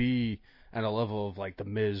 he could be at a level of like The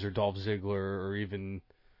Miz or Dolph Ziggler or even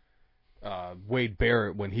Wade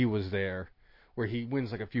Barrett when he was there, where he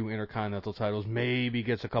wins like a few Intercontinental titles, maybe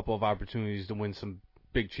gets a couple of opportunities to win some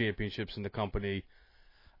big championships in the company.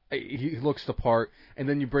 He looks the part, and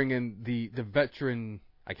then you bring in the veteran,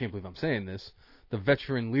 I can't believe I'm saying this, the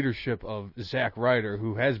veteran leadership of Zack Ryder,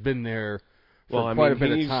 who has been there for quite a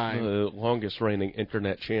bit of time. He's the longest reigning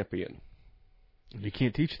internet champion. You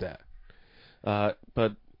can't teach that.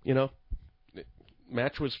 But, you know,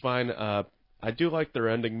 match was fine. I do like their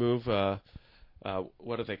ending move.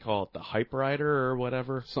 What do they call it? The Hype Rider or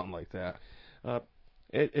whatever? Something like that.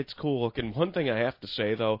 It's cool looking. One thing I have to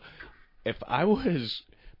say, though, if I was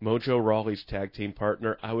Mojo Rawley's tag team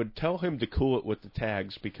partner, I would tell him to cool it with the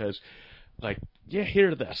tags because, like, you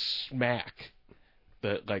hear the smack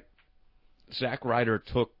that, like, Zack Ryder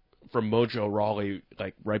took from Mojo Rawley,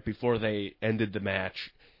 like, right before they ended the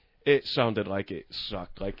match. It sounded like it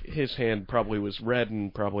sucked. Like, his hand probably was red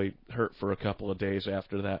and probably hurt for a couple of days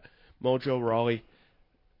after that. Mojo Rawley,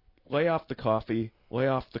 lay off the coffee, lay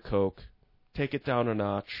off the Coke, take it down a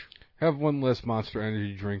notch. Have one less Monster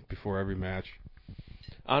Energy drink before every match.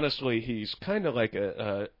 Honestly, he's kind of like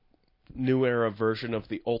a new era version of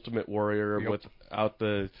the Ultimate Warrior without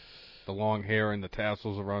the long hair and the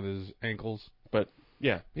tassels around his ankles. But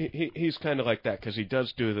yeah, he's kind of like that because he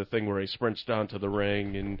does do the thing where he sprints down to the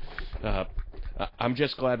ring, and I'm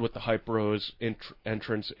just glad with the Hype Bros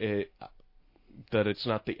entrance that it's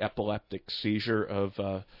not the epileptic seizure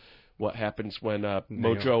of what happens when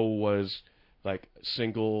Mojo was like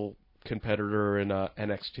single competitor in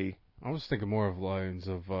NXT. I was thinking more of lines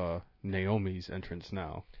of Naomi's entrance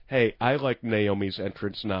now. Hey, I like Naomi's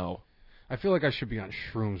entrance now. I feel like I should be on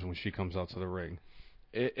shrooms when she comes out to the ring.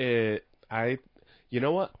 You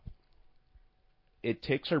know what? It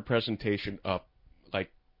takes her presentation up like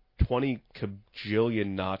 20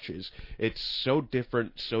 kajillion notches. It's so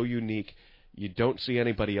different, so unique. You don't see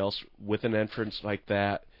anybody else with an entrance like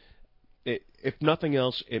that. If nothing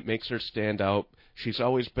else, it makes her stand out. She's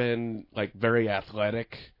always been like very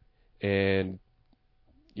athletic and,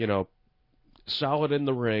 you know, solid in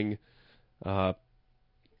the ring.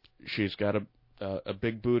 She's got a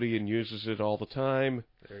big booty and uses it all the time,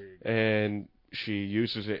 and she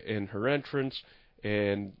uses it in her entrance,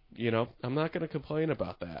 and, you know, I'm not going to complain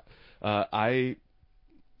about that. I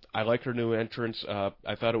like her new entrance.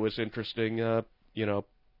 I thought it was interesting, you know,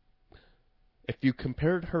 if you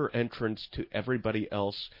compared her entrance to everybody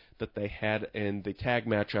else that they had in the tag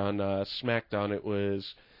match on SmackDown, it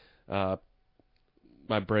was,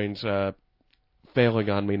 my brain's failing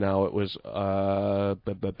on me now. It was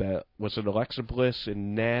it Alexa Bliss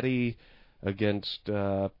and Natty against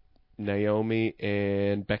Naomi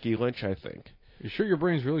and Becky Lynch, I think. You sure your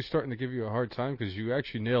brain's really starting to give you a hard time? Because you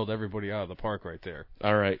actually nailed everybody out of the park right there.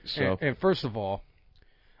 All right, so... And first of all,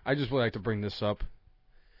 I just would like to bring this up.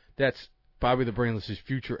 That's Bobby the Brainless's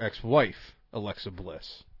future ex-wife, Alexa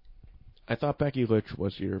Bliss. I thought Becky Lynch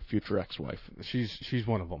was your future ex-wife. She's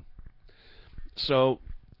one of them. So,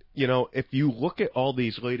 you know, if you look at all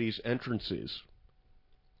these ladies' entrances,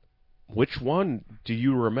 which one do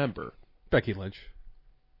you remember? Becky Lynch.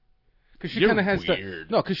 Because she kind of has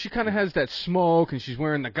because she kind of has that smoke, and she's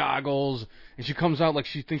wearing the goggles, and she comes out like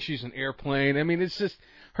she thinks she's an airplane. I mean, it's just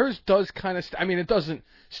hers does kind of. I mean, it doesn't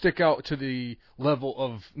stick out to the level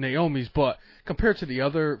of Naomi's, but compared to the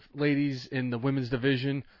other ladies in the women's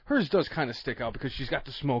division, hers does kind of stick out because she's got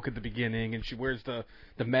the smoke at the beginning, and she wears the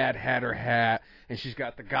Mad Hatter hat, and she's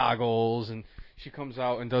got the goggles, and she comes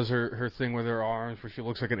out and does her thing with her arms where she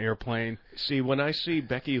looks like an airplane. See, when I see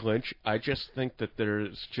Becky Lynch, I just think that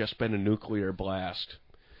there's just been a nuclear blast.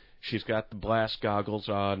 She's got the blast goggles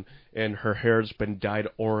on, and her hair's been dyed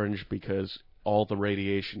orange because all the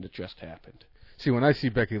radiation that just happened. See, when I see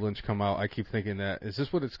Becky Lynch come out, I keep thinking that, is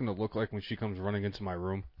this what it's going to look like when she comes running into my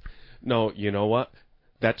room? No, you know what?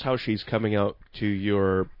 That's how she's coming out to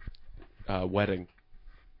your wedding.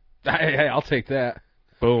 Hey, I'll take that.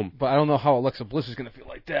 Boom. But I don't know how Alexa Bliss is going to feel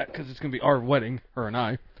like that because it's going to be our wedding, her and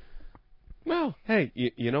I. Well, hey,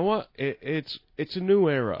 you know what? It's a new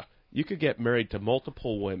era. You could get married to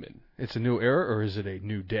multiple women. It's a new era, or is it a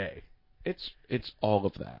new day? It's all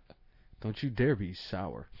of that. Don't you dare be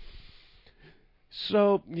sour.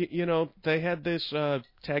 So, you know, they had this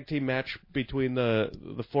tag team match between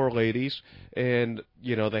the four ladies, and,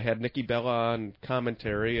 you know, they had Nikki Bella on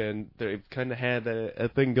commentary, and they've kind of had a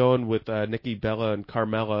thing going with Nikki Bella and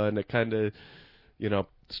Carmella, and it kind of, you know,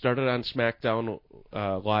 started on SmackDown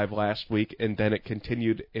Live last week, and then it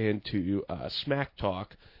continued into Smack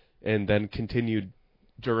Talk, and then continued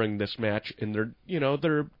during this match, and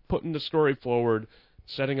they're putting the story forward,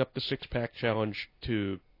 setting up the six-pack challenge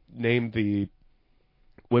to name the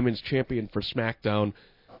women's champion for SmackDown.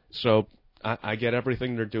 So I get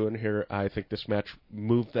everything they're doing here. I think this match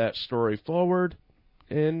moved that story forward,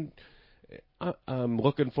 and I'm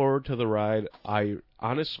looking forward to the ride. I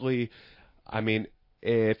mean,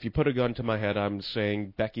 if you put a gun to my head, I'm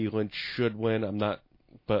saying Becky Lynch should win. I'm not,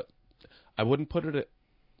 but I wouldn't put it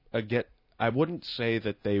again. I wouldn't say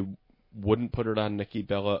that they wouldn't put it on Nikki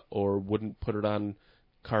Bella or wouldn't put it on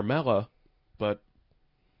Carmella, but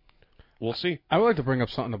we'll see. I would like to bring up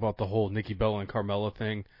something about the whole Nikki Bella and Carmella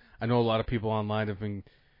thing. I know a lot of people online have been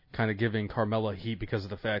kind of giving Carmella heat because of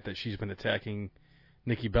the fact that she's been attacking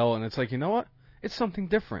Nikki Bella, and it's like, you know what? It's something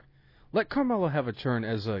different. Let Carmella have a turn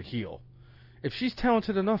as a heel. If she's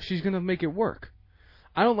talented enough, she's going to make it work.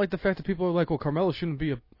 I don't like the fact that people are like, well, Carmella shouldn't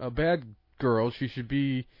be a bad girl. She should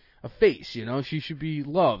be a face, you know? She should be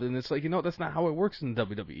loved. And it's like, you know, that's not how it works in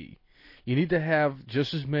WWE. You need to have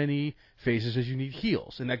just as many faces as you need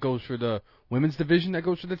heels. And that goes for the women's division. That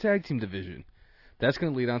goes for the tag team division. That's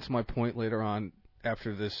going to lead on to my point later on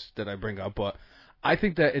after this that I bring up. But I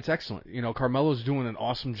think that it's excellent. You know, Carmella's doing an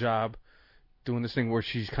awesome job doing this thing where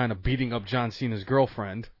she's kind of beating up John Cena's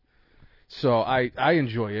girlfriend. So I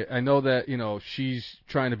enjoy it. I know that, you know, she's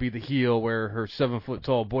trying to be the heel where her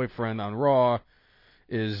 7-foot-tall boyfriend on Raw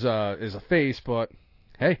is a face, but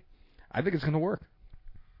hey, I think it's going to work.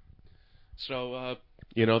 So,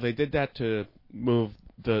 you know, they did that to move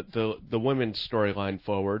the women's storyline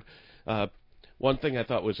forward. One thing I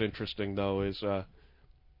thought was interesting, though, is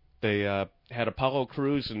they had Apollo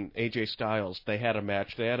Crews and AJ Styles. They had a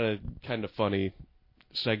match. They had a kind of funny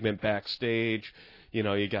segment backstage. You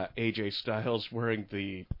know, you got AJ Styles wearing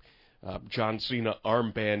the John Cena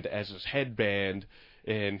armband as his headband,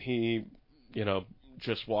 and he, you know,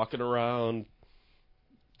 just walking around,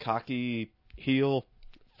 cocky heel,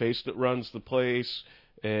 face that runs the place,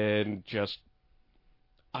 and just,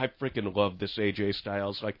 I freaking love this AJ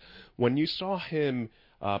Styles. Like, when you saw him,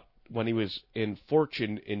 when he was in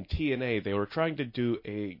Fortune in TNA, they were trying to do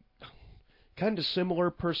a kind of similar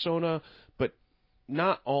persona, but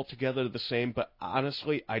not altogether the same. But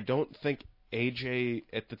honestly, I don't think AJ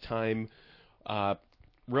at the time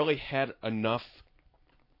really had enough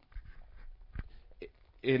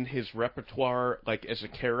in his repertoire, like, as a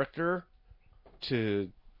character, to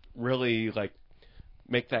really, like,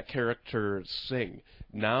 make that character sing.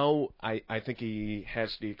 Now, I think he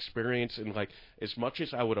has the experience, and, like, as much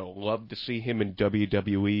as I would have loved to see him in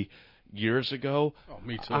WWE years ago,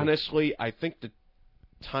 me too. Honestly, I think the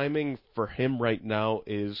timing for him right now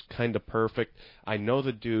is kind of perfect. I know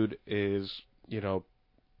the dude is, you know,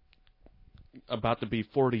 about to be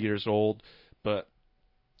 40 years old, but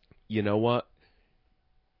you know what?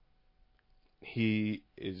 He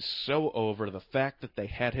is so over. The fact that they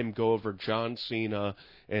had him go over John Cena,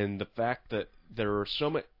 and the fact that there are so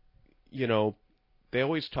many, you know, they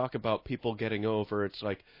always talk about people getting over. It's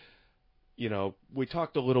like, you know, we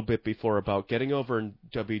talked a little bit before about getting over in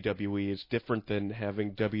WWE is different than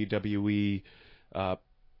having WWE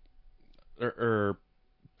or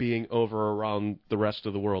being over around the rest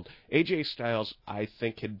of the world. AJ Styles, I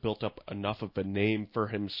think, had built up enough of a name for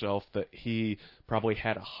himself that he probably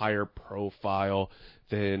had a higher profile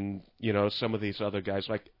than, you know, some of these other guys,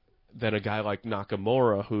 than a guy like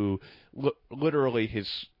Nakamura, who literally has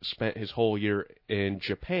spent his whole year in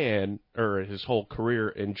Japan, or his whole career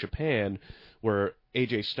in Japan, where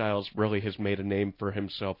AJ Styles really has made a name for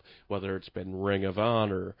himself, whether it's been Ring of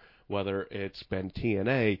Honor, whether it's been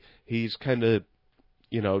TNA. He's kind of,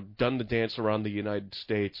 you know, done the dance around the United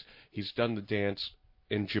States. He's done the dance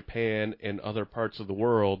in Japan and other parts of the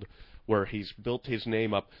world where he's built his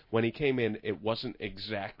name up. When he came in, it wasn't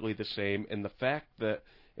exactly the same. And the fact that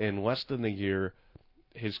in less than a year,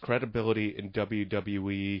 his credibility in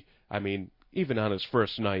WWE, I mean, even on his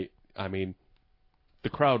first night, I mean, the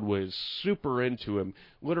crowd was super into him.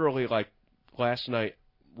 Literally, like, last night,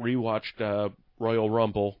 rewatched Royal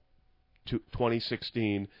Rumble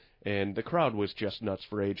 2016, and the crowd was just nuts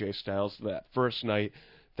for AJ Styles. That first night,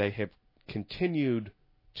 they have continued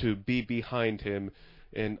to be behind him,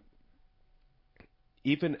 and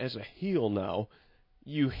even as a heel now,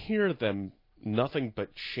 you hear them nothing but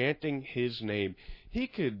chanting his name. He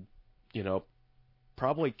could, you know,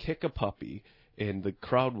 probably kick a puppy, and the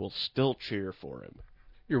crowd will still cheer for him.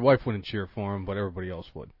 Your wife wouldn't cheer for him, but everybody else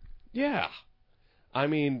would. Yeah. I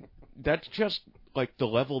mean, that's just like the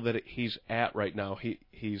level that he's at right now.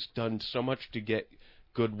 He's done so much to get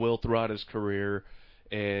goodwill throughout his career,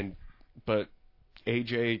 but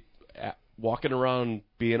AJ walking around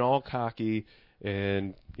being all cocky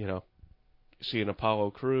and, you know, seeing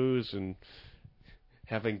Apollo Crews and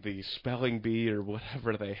having the spelling bee or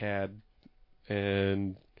whatever they had,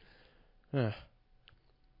 and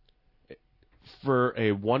for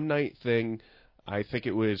a one-night thing, I think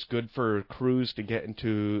it was good for Crews to get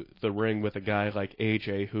into the ring with a guy like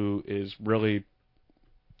AJ, who is really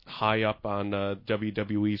high up on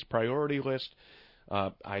WWE's priority list.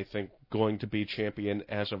 I think going to be champion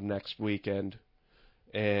as of next weekend,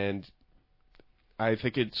 and I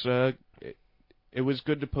think it was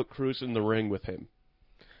good to put Crews in the ring with him.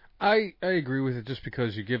 I agree with it just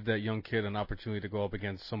because you give that young kid an opportunity to go up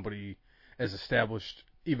against somebody as established,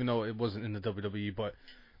 even though it wasn't in the WWE, but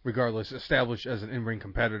regardless, established as an in-ring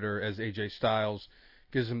competitor as AJ Styles,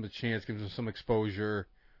 gives him the chance, gives him some exposure.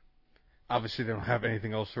 Obviously, they don't have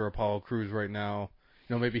anything else for Apollo Crews right now.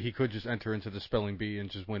 Maybe he could just enter into the Spelling Bee and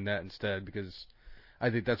just win that instead, because I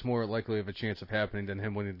think that's more likely of a chance of happening than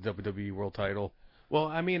him winning the WWE World Title. Well,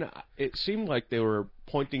 I mean, it seemed like they were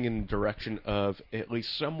pointing in the direction of, at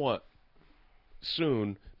least somewhat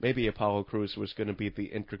soon, maybe Apollo Crews was going to be the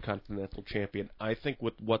Intercontinental Champion. I think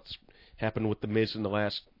with what's happened with The Miz in the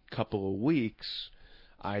last couple of weeks,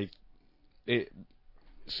 it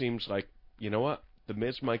seems like, you know what, The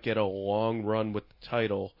Miz might get a long run with the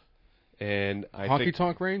title, and I think... Honky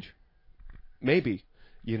Tonk range? Maybe.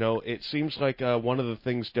 It seems like one of the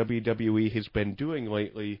things WWE has been doing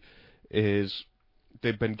lately is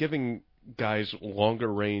they've been giving guys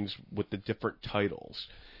longer reigns with the different titles.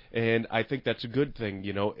 And I think that's a good thing.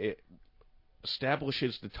 It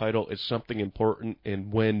establishes the title as something important,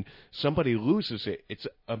 and when somebody loses it, it's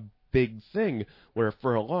a big thing, where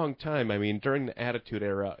for a long time, I mean, during the Attitude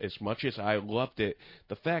Era, as much as I loved it,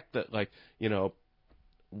 the fact that,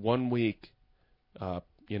 1 week,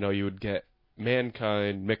 you would get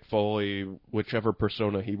Mankind, Mick Foley, whichever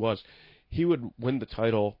persona he was, he would win the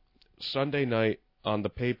title Sunday night on the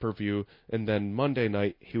pay-per-view, and then Monday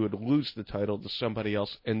night he would lose the title to somebody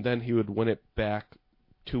else, and then he would win it back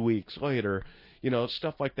 2 weeks later.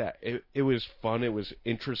 Stuff like that. It was fun. It was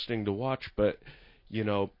interesting to watch, but,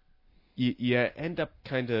 you end up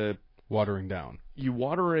kind of... watering down. You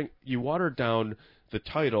water down the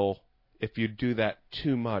title if you do that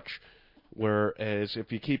too much, whereas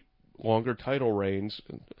if you keep longer title reigns,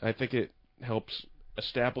 I think it helps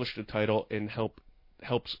establish the title and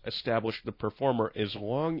helps establish the performer, as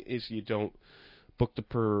long as you don't book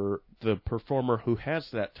the performer who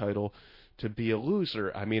has that title to be a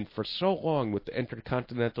loser. I mean, for so long with the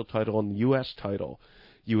Intercontinental title and the U.S. title,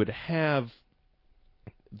 you would have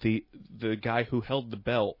the guy who held the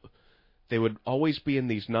belt. They would always be in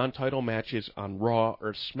these non-title matches on Raw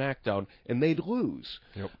or SmackDown, and they'd lose.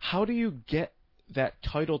 Yep. How do you get that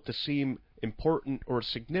title to seem important or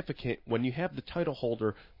significant when you have the title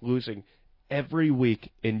holder losing every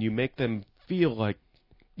week, and you make them feel like,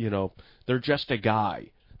 they're just a guy?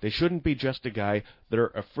 They shouldn't be just a guy. They're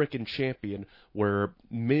a freaking champion, where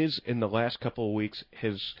Miz in the last couple of weeks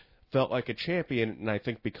has felt like a champion, and I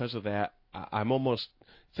think because of that, I'm almost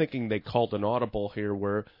thinking they called an audible here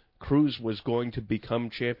where Crews was going to become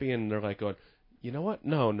champion, and they're like going, you know what?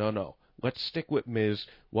 No. Let's stick with Miz.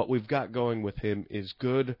 What we've got going with him is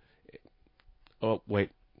good. Oh,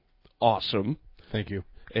 wait. Awesome. Thank you.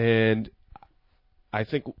 And I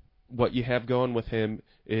think what you have going with him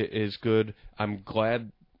is good. I'm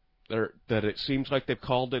glad that it seems like they've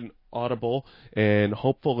called an audible, and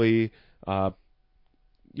hopefully,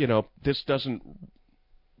 this doesn't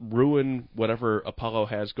ruin whatever Apollo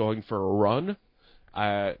has going for a run.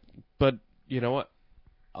 But you know what?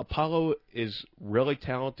 Apollo is really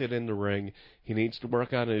talented in the ring. He needs to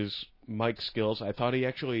work on his mic skills. I thought he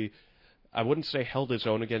actually, I wouldn't say held his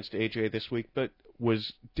own against AJ this week, but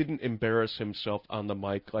didn't embarrass himself on the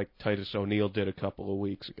mic like Titus O'Neil did a couple of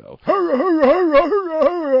weeks ago.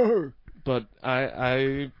 But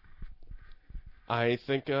I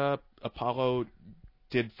think Apollo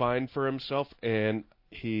did fine for himself, and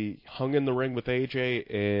he hung in the ring with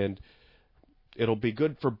AJ, and it'll be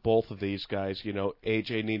good for both of these guys.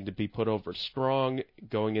 AJ needed to be put over strong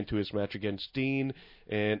going into his match against Dean,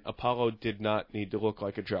 and Apollo did not need to look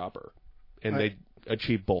like a jobber. And they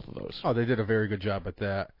achieved both of those. Oh, they did a very good job at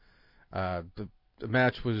that. The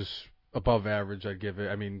match was above average, I'd give it.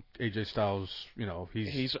 I mean, AJ Styles,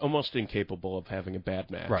 he's almost incapable of having a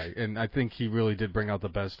bad match. Right, and I think he really did bring out the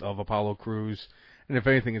best of Apollo Crews. And if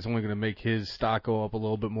anything, it's only going to make his stock go up a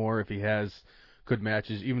little bit more if he has good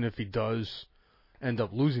matches. Even if he does end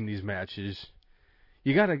up losing these matches,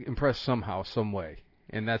 you got to impress somehow, some way.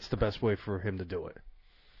 And that's the best way for him to do it.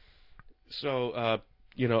 So,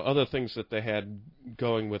 other things that they had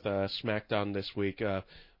going with SmackDown this week,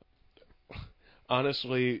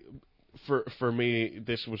 honestly, for me,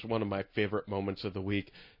 this was one of my favorite moments of the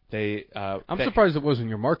week. I'm surprised it wasn't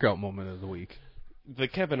your markout moment of the week. The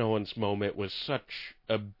Kevin Owens moment was such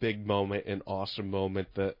a big moment, an awesome moment,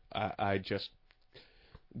 that I just...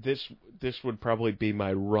 This would probably be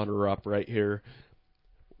my runner-up right here.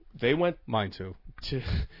 They went... Mine too. To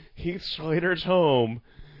Heath Slater's home,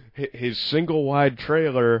 his single-wide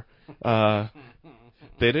trailer. They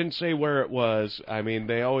didn't say where it was. I mean,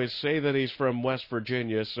 they always say that he's from West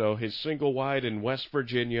Virginia, so his single-wide in West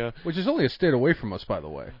Virginia. Which is only a state away from us, by the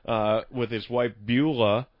way. With his wife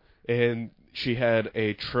Beulah, and she had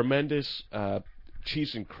a tremendous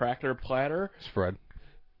cheese and cracker platter spread,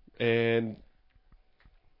 and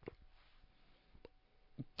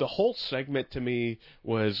the whole segment to me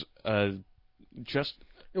was just.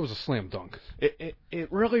 It was a slam dunk.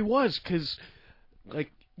 It really was, because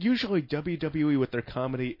like usually WWE with their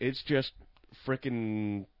comedy, it's just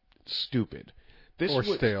freaking stupid.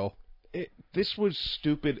 Stale. This was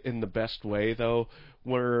stupid in the best way, though.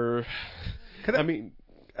 Where can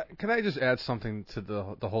I just add something to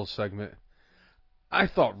the whole segment? I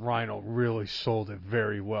thought Rhino really sold it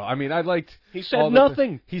very well. I mean, I liked. He said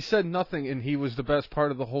nothing. He said nothing, and he was the best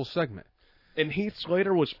part of the whole segment. And Heath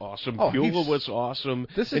Slater was awesome. Beulah was awesome.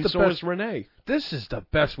 And so was Renee. This is the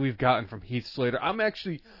best we've gotten from Heath Slater.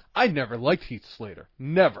 I never liked Heath Slater.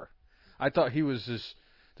 Never. I thought he was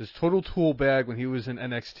this total tool bag when he was in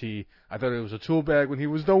NXT. I thought it was a tool bag when he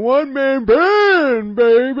was the one-man band,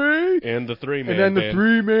 baby. And the three-man band. And then the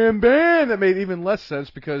three-man band. That made even less sense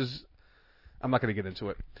because I'm not going to get into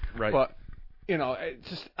it. Right. But,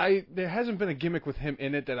 there hasn't been a gimmick with him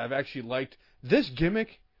in it that I've actually liked. This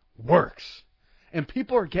gimmick works. And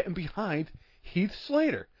people are getting behind Heath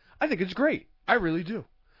Slater. I think it's great. I really do.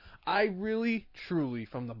 I really, truly,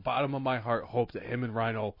 from the bottom of my heart, hope that him and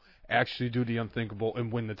Rhino actually do the unthinkable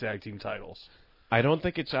and win the tag team titles. I don't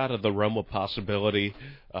think it's out of the realm of possibility.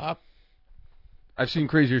 I've seen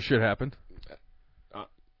crazier shit happen.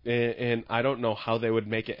 And I don't know how they would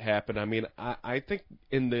make it happen. I mean, I think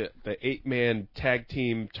in the 8-man tag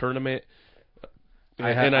team tournament,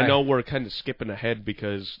 I know we're kind of skipping ahead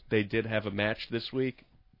because they did have a match this week.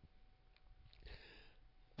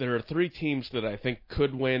 There are 3 teams that I think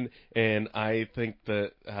could win, and I think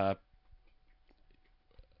that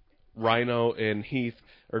Rhino and Heath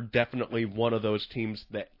are definitely one of those teams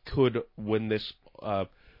that could win this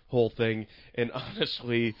whole thing. And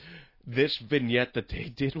honestly, this vignette that they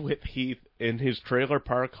did with Heath in his trailer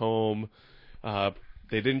park home,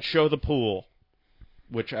 they didn't show the pool,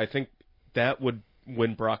 which I think that would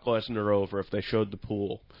win Brock Lesnar over if they showed the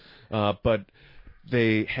pool. But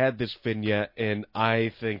they had this vignette, and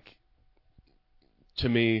I think, to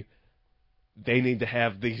me, they need to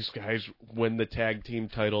have these guys win the tag team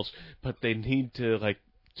titles, but they need to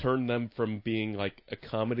turn them from being a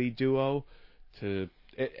comedy duo to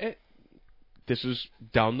this is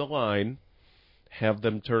down the line, have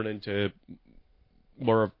them turn into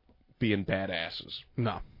more of being badasses.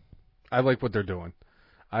 No, I like what they're doing.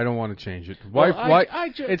 I don't want to change it.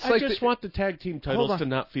 I just want the tag team titles to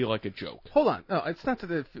not feel like a joke. Hold on. No, it's not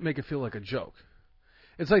to make it feel like a joke.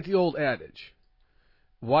 It's like the old adage.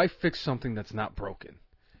 Why fix something that's not broken?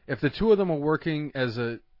 If the two of them are working as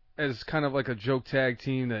kind of like a joke tag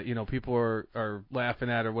team that, people are laughing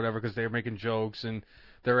at or whatever because they're making jokes and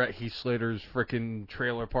they're at Heath Slater's frickin'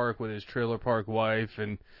 trailer park with his trailer park wife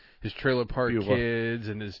and his trailer park kids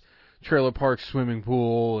and his trailer park swimming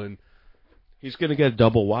pool and he's going to get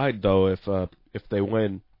double wide, though, if they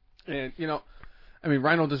win. And,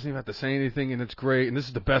 Rhino doesn't even have to say anything, and it's great. And this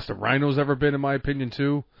is the best that Rhino's ever been, in my opinion,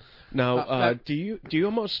 too. Now, do you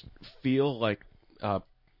almost feel like,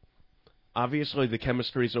 obviously the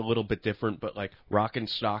chemistry is a little bit different, but Rock and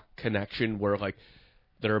Stock connection, where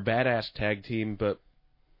they're a badass tag team, but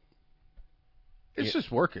it's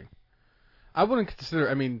just working. I wouldn't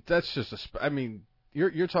consider. That's just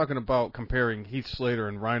you're talking about comparing Heath Slater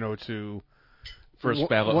and Rhino to first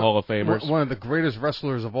ballot Hall of Famers. One of the greatest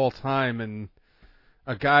wrestlers of all time, and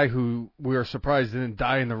a guy who we are surprised didn't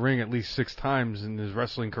die in the ring at least 6 times in his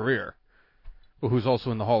wrestling career, but who's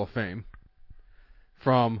also in the Hall of Fame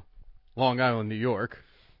from Long Island, New York.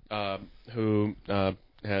 Who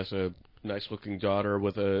has a nice-looking daughter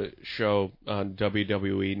with a show on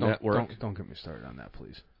WWE Network. Don't get me started on that,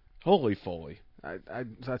 please. Holy Foley.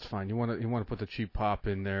 That's fine. You want to put the cheap pop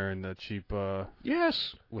in there and the cheap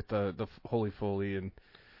yes with the Holy Foley and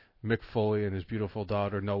Mick Foley and his beautiful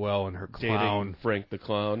daughter Noelle and her clown dating Frank the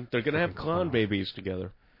Clown. They're gonna have clown babies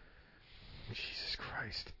together. Jesus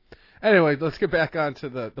Christ. Anyway, let's get back on to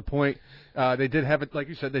the point. They did have it, like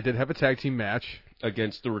you said, they did have a tag team match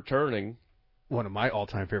against the returning one of my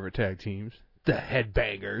all-time favorite tag teams, the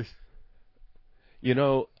Headbangers.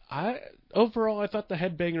 Overall, I thought the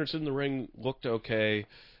Headbangers in the ring looked okay.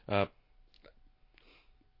 I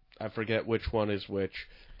forget which one is which,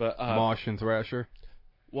 but Mosh and Thrasher.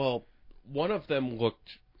 Well, one of them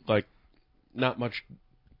looked like not much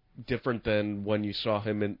different than when you saw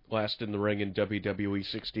him last in the ring in WWE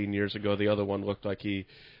 16 years ago. The other one looked like he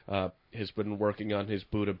has been working on his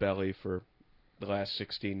Buddha belly for the last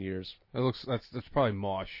 16 years. That's probably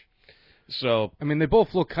Mosh. So they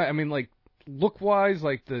both look look-wise,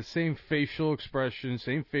 the same facial expression,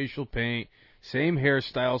 same facial paint, Same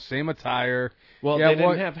hairstyle, same attire. Well, yeah, they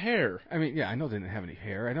didn't have hair. I mean, yeah, I know they didn't have any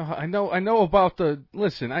hair. I know about the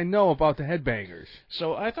headbangers.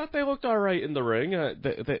 So I thought they looked all right in the ring.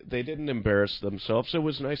 They didn't embarrass themselves. It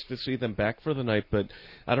was nice to see them back for the night, but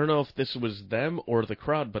I don't know if this was them or the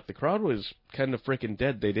crowd, but the crowd was kind of freaking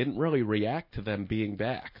dead. They didn't really react to them being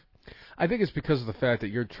back. I think it's because of the fact that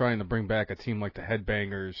you're trying to bring back a team like the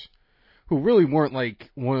Headbangers, who really weren't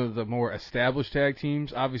like one of the more established tag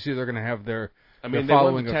teams. Obviously, they're going to have their they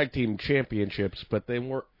won the tag team championships, but they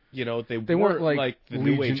weren't. They weren't like the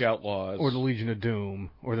Legion, New Age Outlaws or the Legion of Doom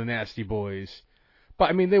or the Nasty Boys. But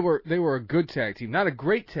I mean, they were a good tag team, not a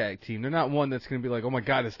great tag team. They're not one that's going to be like, oh my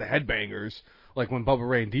God, it's the Headbangers, like when Bubba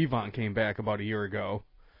Ray and Devon came back about a year ago.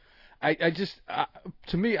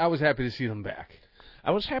 To me, I was happy to see them back. I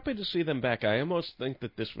was happy to see them back. I almost think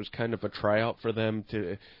that this was kind of a tryout for them.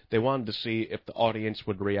 They wanted to see if the audience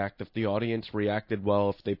would react. If the audience reacted well,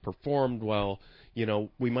 if they performed well,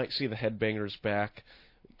 we might see the Headbangers back.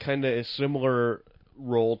 Kind of a similar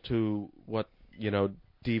role to what,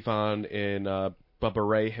 Devon and Bubba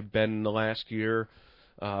Ray have been in the last year,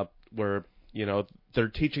 where, they're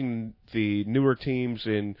teaching the newer teams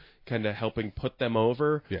and kind of helping put them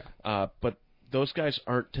over. Yeah. But those guys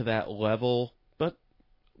aren't to that level.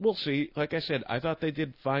 We'll see. Like I said, I thought they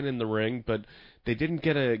did fine in the ring, but they didn't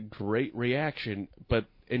get a great reaction. But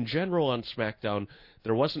in general on SmackDown,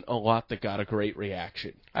 there wasn't a lot that got a great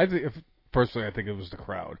reaction. Personally, I think it was the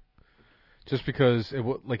crowd. Just because,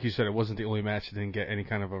 like you said, it wasn't the only match that didn't get any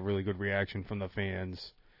kind of a really good reaction from the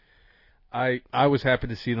fans. I was happy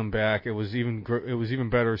to see them back. It was even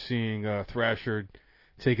better seeing Thrasher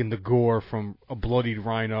taking the gore from a bloodied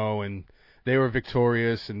Rhino, and they were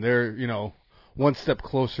victorious, and they're, one step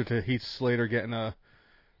closer to Heath Slater getting a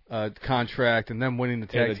contract and then winning the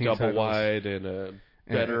tag team titles. And a double wide and a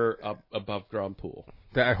better above ground pool.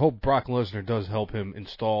 I hope Brock Lesnar does help him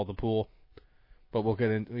install the pool, but we'll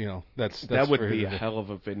get in. That would be a hell of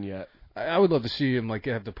a vignette. I would love to see him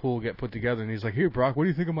have the pool get put together, and he's like, "Here, Brock, what do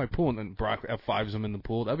you think of my pool?" And then Brock F5s him in the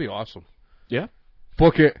pool. That'd be awesome. Yeah,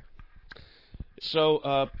 book it.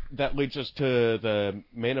 So that leads us to the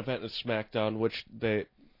main event of SmackDown, which they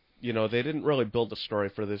didn't really build a story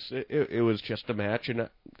for this. It was just a match, and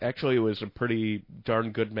actually it was a pretty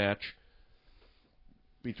darn good match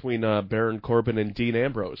between Baron Corbin and Dean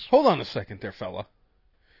Ambrose. Hold on a second there, fella.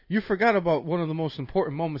 You forgot about one of the most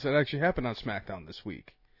important moments that actually happened on SmackDown this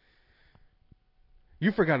week.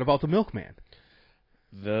 You forgot about the Milkman.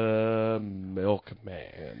 The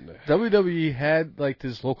Milkman. WWE had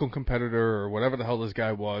this local competitor or whatever the hell this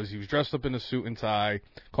guy was. He was dressed up in a suit and tie,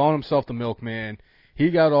 calling himself the Milkman. He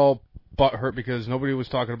got all butthurt because nobody was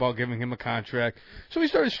talking about giving him a contract. So he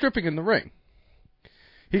started stripping in the ring.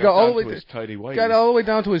 He got all the way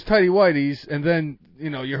down to his tighty whities, and then,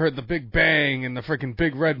 you heard the big bang, and the freaking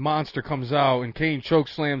big red monster comes out, and Kane choke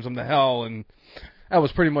slams him to hell, and that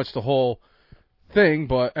was pretty much the whole thing.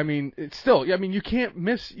 But I mean, it's still, you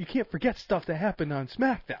can't forget stuff that happened on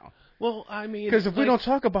SmackDown. Well, I mean, because if we don't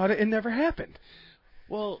talk about it, it never happened.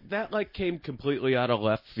 Well, that came completely out of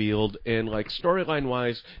left field, and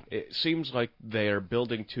storyline-wise, it seems like they are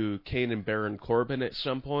building to Kane and Baron Corbin at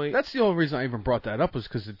some point. That's the only reason I even brought that up, was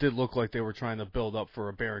because it did look like they were trying to build up for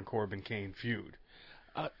a Baron Corbin-Kane feud.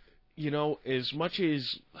 As much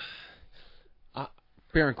as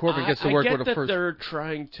Baron Corbin gets to work with a first. I get that they're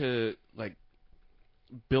trying to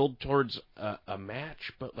build towards a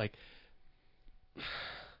match, but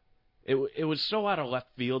it was so out of left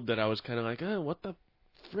field that I was kind of like, what the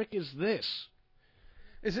frick is this?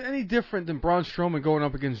 Is it any different than Braun Strowman going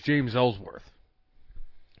up against James Ellsworth?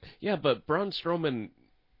 Yeah, but Braun Strowman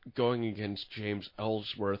going against James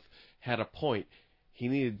Ellsworth had a point. He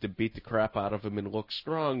needed to beat the crap out of him and look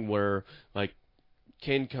strong, where,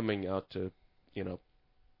 Kane coming out to,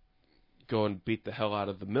 go and beat the hell out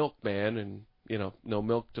of the Milkman, and, no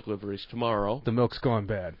milk deliveries tomorrow. The milk's gone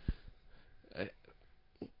bad.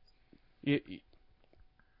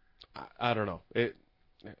 I don't know.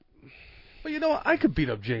 Well, I could beat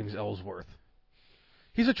up James Ellsworth.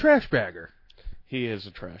 He's a trash bagger. He is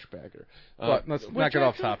a trash bagger. But let's not get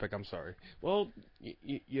off topic. I'm sorry. Well,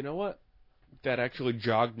 you know what? That actually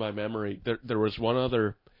jogged my memory. There was one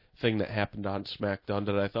other thing that happened on SmackDown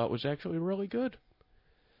that I thought was actually really good.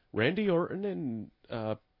 Randy Orton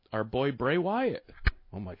and our boy Bray Wyatt.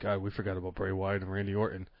 Oh my God, we forgot about Bray Wyatt and Randy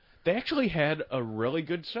Orton. They actually had a really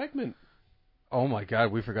good segment. Oh my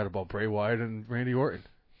God, we forgot about Bray Wyatt and Randy Orton.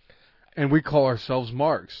 And we call ourselves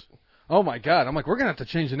Marks. Oh my God, I'm like, we're gonna have to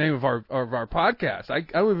change the name of our podcast. I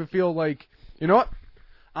don't even feel like, you know what?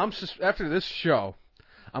 After this show,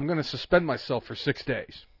 I'm gonna suspend myself for 6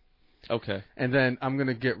 days. Okay. And then I'm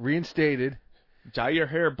gonna get reinstated Dye your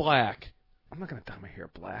hair black. I'm not going to dye my hair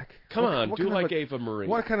black. Come on, do like Ava Marie.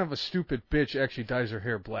 What kind of a stupid bitch actually dyes her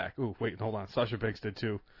hair black? Ooh, wait, hold on. Sasha Banks did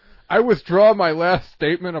too. I withdraw my last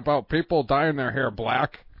statement about people dyeing their hair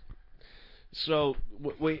black. So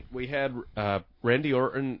we had Randy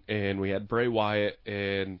Orton and we had Bray Wyatt,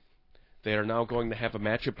 and they are now going to have a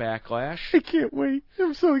match at Backlash. I can't wait.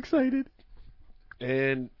 I'm so excited.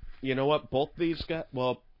 And you know what? Both these guys,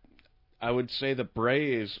 well, I would say that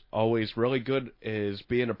Bray is always really good as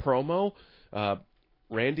being a promo.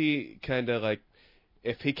 Randy kind of like,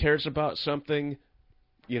 if he cares about something,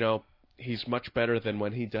 you know, he's much better than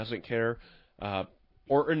when he doesn't care.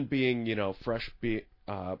 Orton being, you know, fresh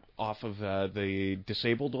off of the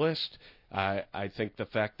disabled list, I think the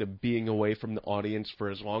fact of being away from the audience for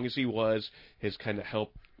as long as he was has kind of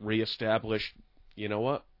helped reestablish, you know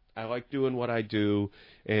what, I like doing what I do,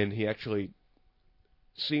 and he actually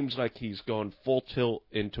seems like he's going full tilt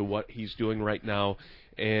into what he's doing right now,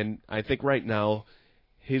 and I think right now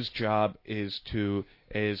his job is to,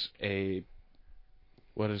 as a,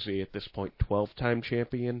 what is he at this point, 12-time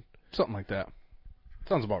champion? Something like that.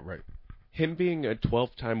 Sounds about right. Him being a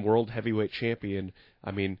 12-time world heavyweight champion,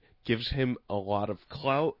 I mean, gives him a lot of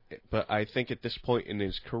clout, but I think at this point in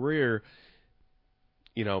his career,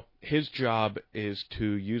 you know, his job is to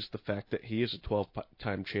use the fact that he is a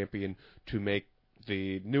 12-time champion to make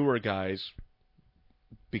the newer guys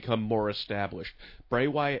become more established. Bray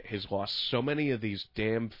Wyatt has lost so many of these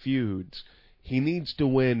damn feuds. He needs to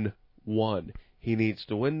win one. He needs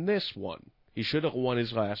to win this one. He should have won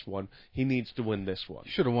his last one. He needs to win this one.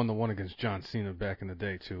 He should have won the one against John Cena back in the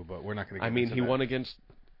day, too, but we're not going to get into that. I mean, he won against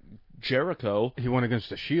Jericho. He won against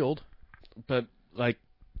the Shield. But, like,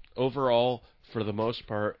 overall, for the most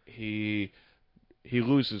part, he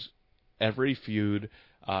loses every feud.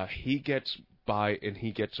 He gets by and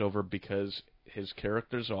he gets over because his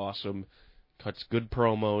character's awesome, cuts good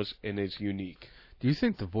promos, and is unique. Do you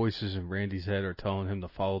think the voices in Randy's head are telling him to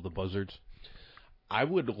follow the buzzards? I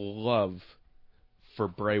would love for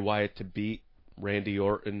Bray Wyatt to beat Randy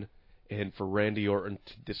Orton and for Randy Orton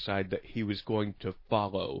to decide that he was going to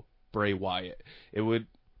follow Bray Wyatt. It would,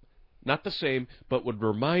 not the same, but would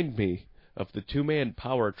remind me of the two-man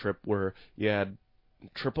power trip where you had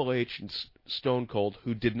Triple H and Stone Cold,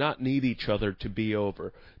 who did not need each other to be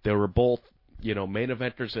over. They were both, you know, main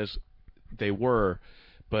eventers as they were,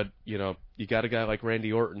 but, you know, you got a guy like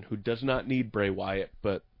Randy Orton who does not need Bray Wyatt,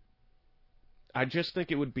 but I just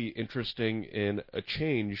think it would be interesting in a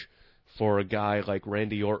change for a guy like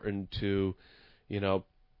Randy Orton to, you know,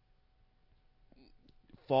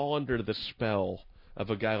 fall under the spell of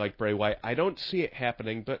a guy like Bray Wyatt. I don't see it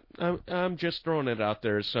happening, but I'm just throwing it out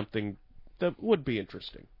there as something that would be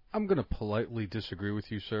interesting. I'm going to politely disagree with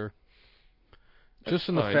you, sir. Just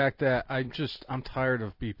in fine. the fact that I'm tired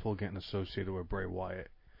of people getting associated with Bray Wyatt.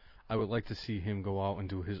 I would like to see him go out and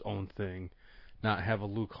do his own thing, not have a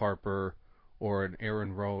Luke Harper or an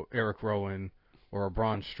Eric Rowan or a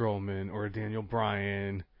Braun Strowman or a Daniel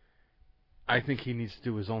Bryan. I think he needs to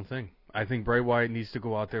do his own thing. I think Bray Wyatt needs to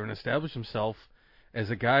go out there and establish himself as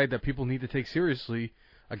a guy that people need to take seriously,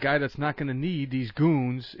 a guy that's not going to need these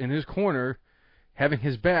goons in his corner having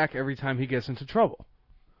his back every time he gets into trouble.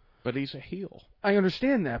 But he's a heel. I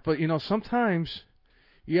understand that, but, you know, sometimes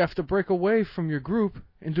you have to break away from your group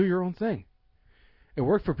and do your own thing. It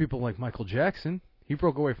worked for people like Michael Jackson. He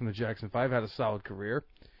broke away from the Jackson 5, had a solid career.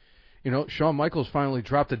 You know, Shawn Michaels finally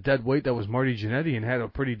dropped a dead weight that was Marty Jannetty and had a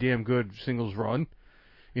pretty damn good singles run.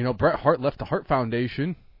 You know, Bret Hart left the Hart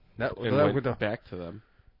Foundation. Went back to them.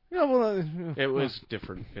 Yeah, well, it was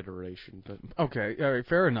different iteration, but okay, all right,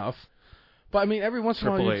 fair enough. But I mean, every once in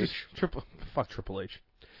a while, fuck Triple H.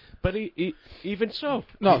 But he even so,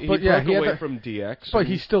 no, he but yeah, broke away from DX. But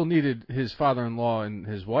he still needed his father-in-law and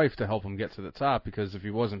his wife to help him get to the top, because if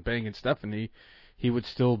he wasn't banging Stephanie, he would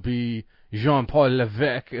still be Jean-Paul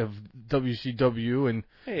Levesque of WCW, and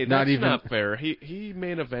hey, that's not fair. He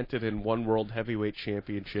main evented in one World Heavyweight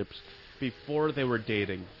Championships before they were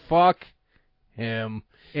dating. Fuck him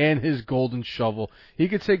and his golden shovel. He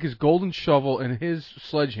could take his golden shovel and his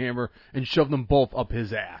sledgehammer and shove them both up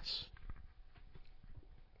his ass.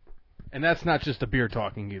 And that's not just a beer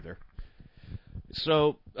talking either.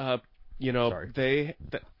 So, you know,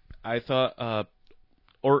 I thought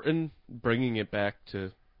Orton, bringing it back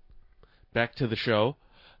to the show,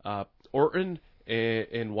 Orton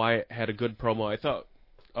and Wyatt had a good promo. I thought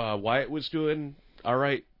Wyatt was doing all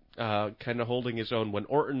right, kind of holding his own. When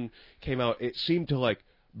Orton came out, it seemed to, like,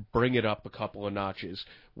 bring it up a couple of notches,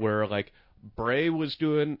 where, like, Bray was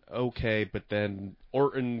doing okay, but then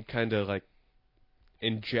Orton kind of, like,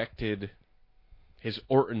 injected his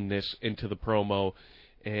Orton-ness into the promo,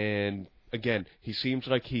 and again, he seems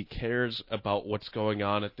like he cares about what's going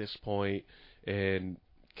on at this point and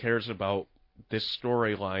cares about this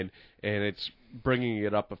storyline, and it's bringing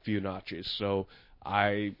it up a few notches. So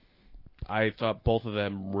I thought both of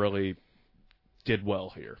them really did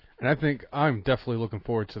well here. And I think I'm definitely looking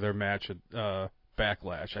forward to their match at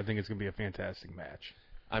Backlash. I think it's going to be a fantastic match.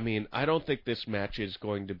 I mean, I don't think this match is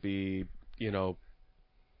going to be,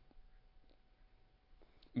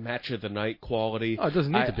 match of the night quality. Oh, it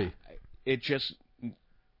doesn't need to be. It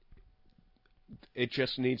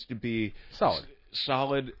just needs to be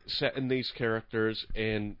solid, setting these characters,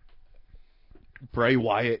 and Bray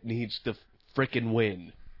Wyatt needs to frickin'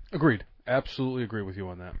 win. Agreed. Absolutely agree with you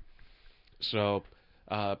on that. So,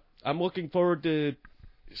 I'm looking forward to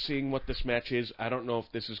seeing what this match is. I don't know if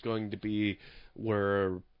this is going to be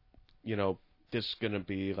where, this is going to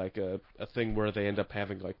be like a thing where they end up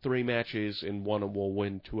having like 3 matches and one will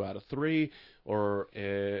win 2 out of 3, or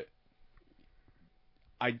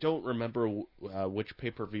I don't remember which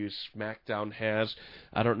pay-per-view Smackdown has.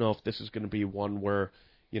 I don't know if this is going to be one where,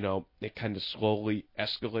 it kind of slowly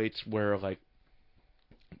escalates where like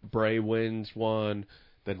Bray wins one,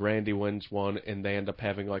 then Randy wins one, and they end up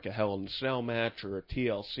having like a Hell in a Cell match or a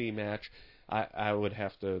TLC match. I would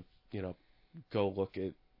have to, go look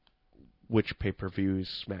at which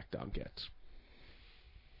pay-per-views SmackDown gets.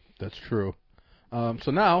 That's true.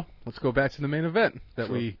 So now, let's go back to the main event that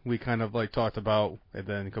we kind of like talked about and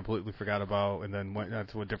then completely forgot about and then went on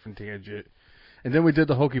to a different tangent. And then we did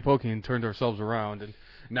the hokey pokey and turned ourselves around, and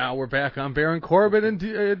now we're back on Baron Corbin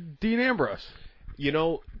and Dean Ambrose.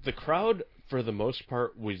 The crowd, for the most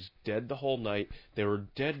part, was dead the whole night. They were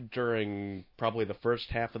dead during probably the first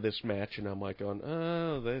half of this match, and I'm like going,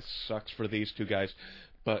 oh, this sucks for these two guys.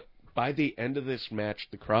 But by the end of this match,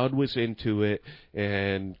 the crowd was into it,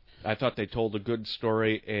 and I thought they told a good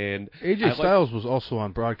story. And AJ Styles was also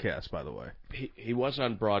on broadcast, by the way. He was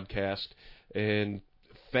on broadcast and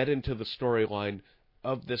fed into the storyline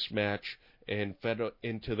of this match and fed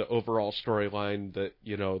into the overall storyline that,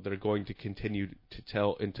 they're going to continue to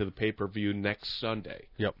tell into the pay-per-view next Sunday.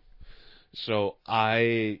 Yep. So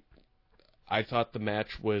I thought the match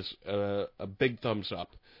was a big thumbs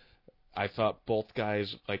up. I thought both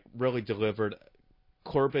guys really delivered.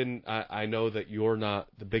 Corbin, I know that you're not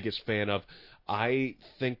the biggest fan of. I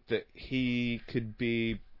think that he could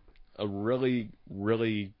be a really,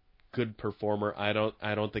 really good performer. I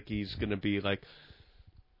don't think he's going to be like.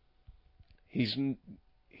 He's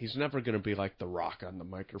never going to be like The Rock on the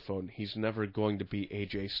microphone. He's never going to be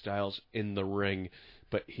AJ Styles in the ring,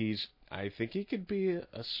 but I think he could be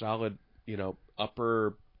a solid,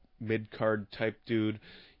 upper mid-card type dude.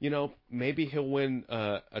 Maybe he'll win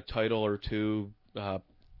a title or two,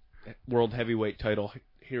 world heavyweight title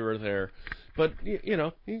here or there. But,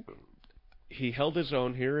 he held his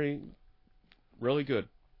own here. He really good.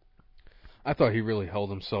 I thought he really held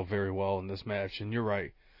himself very well in this match, and you're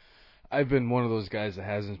right. I've been one of those guys that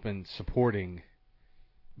hasn't been supporting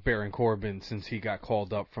Baron Corbin since he got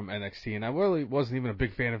called up from NXT, and I really wasn't even a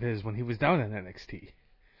big fan of his when he was down in NXT.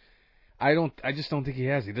 I just don't think he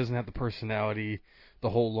has. He doesn't have the personality, the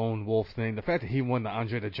whole lone wolf thing. The fact that he won the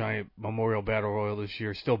Andre the Giant Memorial Battle Royal this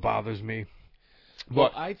year still bothers me.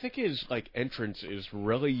 Well, I think his entrance is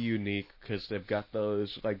really unique because they've got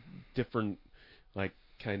those different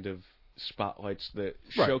kind of spotlights that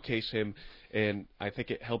showcase him, and I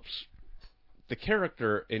think it helps the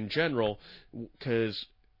character in general because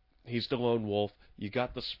he's the lone wolf. You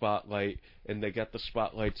got the spotlight, and they got the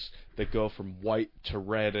spotlights that go from white to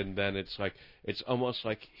red, and then it's almost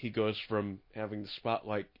like he goes from having the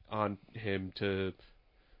spotlight on him to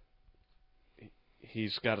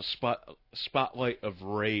he's got a spotlight of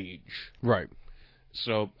rage. Right.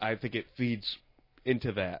 So I think it feeds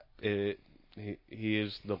into that. He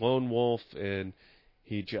is the lone wolf, and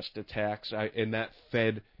he just attacks. And that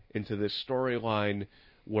fed into this storyline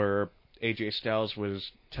where AJ Styles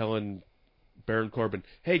was telling Baron Corbin,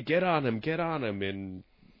 hey, get on him. And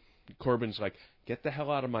Corbin's like, get the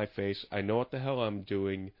hell out of my face. I know what the hell I'm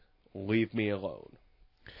doing. Leave me alone.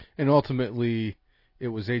 And ultimately, it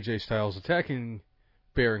was AJ Styles attacking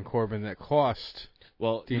Baron Corbin that cost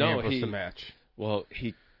Dean Ambrose the match. Well,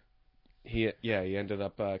 he ended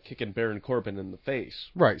up kicking Baron Corbin in the face.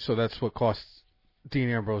 Right, so that's what cost Dean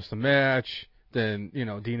Ambrose the match. Then,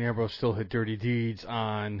 Dean Ambrose still had dirty deeds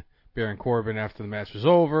on Baron Corbin after the match was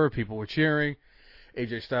over. People were cheering.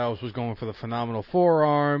 AJ Styles was going for the phenomenal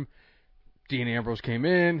forearm. Dean Ambrose came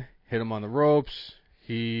in, hit him on the ropes.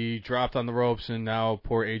 He dropped on the ropes, and now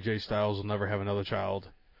poor AJ Styles will never have another child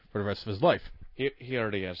for the rest of his life. He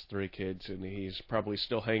already has 3 kids, and he's probably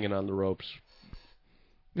still hanging on the ropes.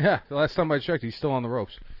 Yeah, the last time I checked, he's still on the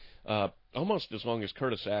ropes. almost as long as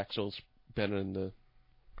Curtis Axel's been in the.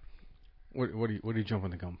 What are you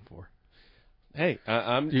jumping the gun for? Hey,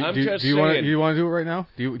 I'm Do just you saying. Do you want to do it right now?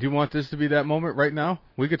 Do you want this to be that moment right now?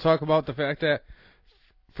 We could talk about the fact that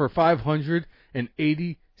for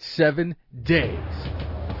 587 days,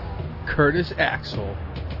 Curtis Axel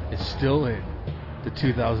is still in the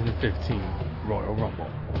 2015 Royal Rumble.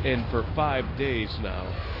 And for 5 days now,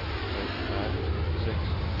 5, 6,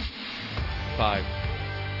 5,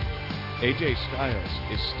 AJ Styles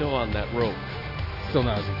is still on that rope. Still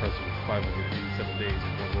not as impressive as 587 days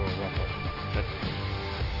in the Royal Rumble.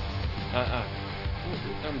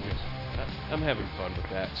 I'm having fun with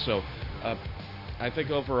that. So, I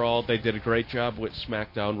think overall they did a great job with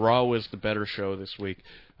SmackDown. Raw was the better show this week.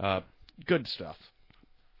 Good stuff.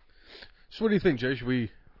 So what do you think, Jay? Should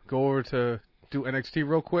we go over to do NXT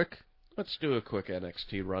real quick? Let's do a quick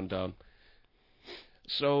NXT rundown.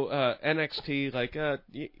 So NXT, like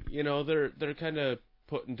they're kind of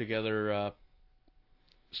putting together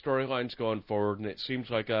storylines going forward, and it seems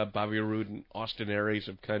like Bobby Roode and Austin Aries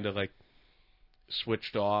have kind of like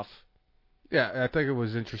switched off. Yeah, I think it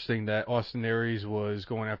was interesting that Austin Aries was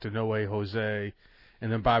going after No Way Jose,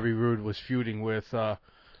 and then Bobby Roode was feuding with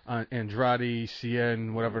Andrade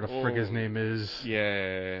Cien, whatever the frick his name is.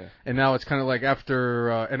 Yeah. And now it's kind of like after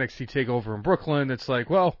NXT TakeOver in Brooklyn, it's like,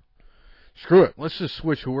 well, screw it. Let's just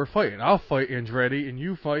switch who we're fighting. I'll fight Andrade, and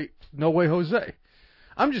you fight No Way Jose.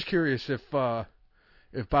 I'm just curious if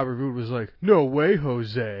Bobby Roode was like, no way,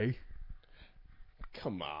 Jose.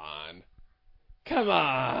 Come on.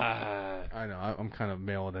 I know, I'm kind of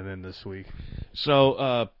mailing it in this week.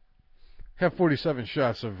 So, have 47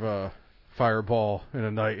 shots of Fireball in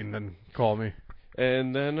a night and then call me.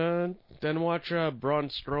 And then watch Braun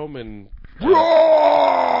Strowman.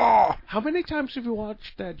 How many times have you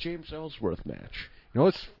watched that James Ellsworth match? You know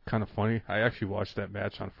what's kind of funny? I actually watched that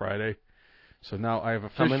match on Friday. So now I have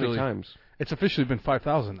officially... How many times? It's officially been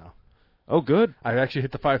 5,000 now. Oh, good. I actually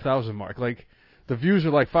hit the 5,000 mark. Like, the views are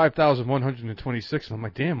like 5,126, and I'm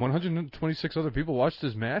like, damn, 126 other people watched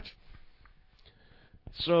this match?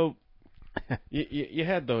 So, you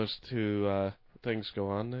had those two things go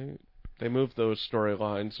on. They moved those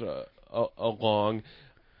storylines along.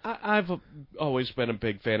 I've always been a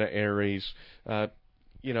big fan of Aries.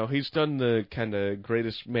 He's done the kind of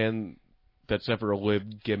greatest man that's ever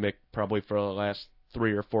lived gimmick probably for the last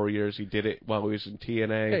 3 or 4 years. He did it while he was in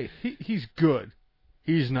TNA. Hey, he's good.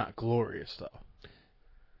 He's not glorious, though.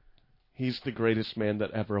 He's the greatest man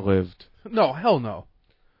that ever lived. No, hell no.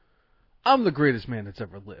 I'm the greatest man that's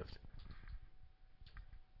ever lived.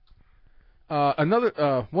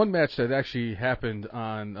 Another one match that actually happened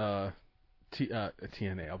on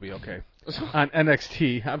TNA. I'll be okay. On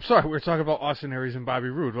NXT. I'm sorry, we were talking about Austin Aries and Bobby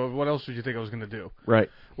Roode. What else did you think I was going to do? Right.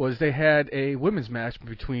 Was they had a women's match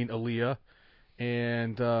between Aaliyah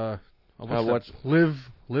and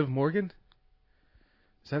Liv Morgan?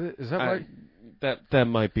 Is that it? Is that right? That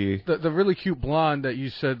might be the really cute blonde that you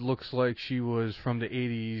said looks like she was from the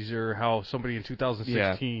 80s, or how somebody in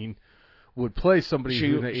 2016 would play somebody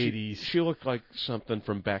in the 80s. She looked like something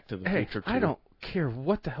from Back to the Future. I don't care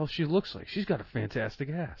what the hell she looks like. She's got a fantastic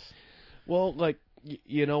ass. Well, like,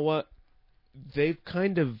 you know what? They've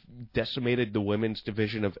kind of decimated the women's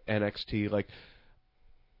division of NXT. Like,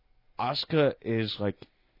 Asuka is like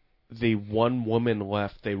the one woman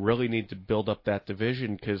left. They really need to build up that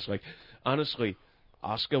division because, like, honestly,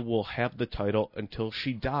 Asuka will have the title until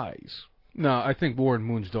she dies. No, I think Warren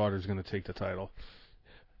Moon's daughter is going to take the title.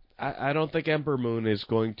 I don't think Ember Moon is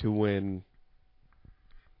going to win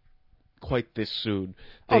quite this soon.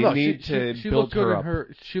 They need to build her up.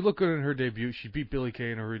 She looked good in her debut. She beat Billie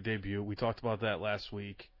Kay in her debut. We talked about that last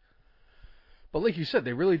week. But like you said,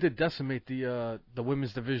 they really did decimate the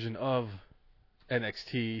women's division of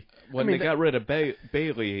NXT. When they got rid of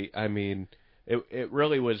Bayley, I mean, it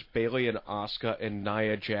really was Bayley and Asuka and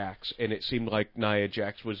Nia Jax, and it seemed like Nia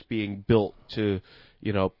Jax was being built to,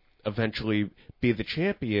 eventually be the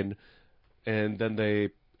champion, and then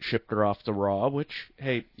they shipped her off to Raw, which,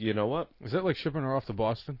 hey, you know what? Is that like shipping her off to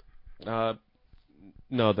Boston? No,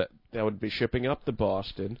 that would be shipping up to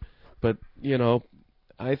Boston. But,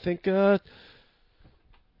 I think, they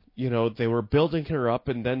were building her up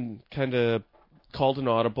and then kind of called an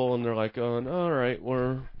audible, and they're like, all right,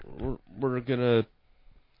 we're going to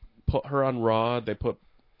put her on Raw. They put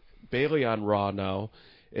Bayley on Raw now,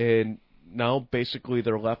 and now basically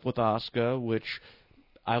they're left with Asuka, which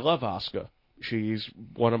I love Asuka. She's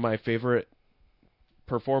one of my favorite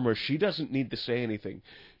performers. She doesn't need to say anything.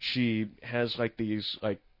 She has like these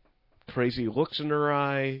like crazy looks in her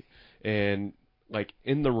eye, and like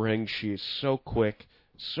in the ring she is so quick,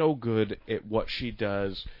 so good at what she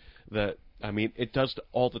does. it does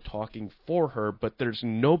all the talking for her, but there's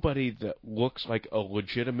nobody that looks like a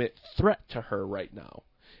legitimate threat to her right now.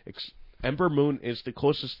 Ember Moon is the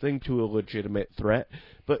closest thing to a legitimate threat,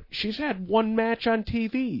 but she's had one match on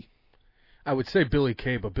TV. I would say Billie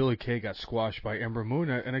Kay, but Billie Kay got squashed by Ember Moon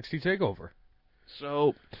at NXT TakeOver.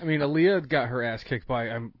 So, Aaliyah got her ass kicked by,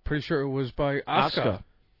 I'm pretty sure it was by Asuka.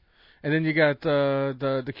 And then you got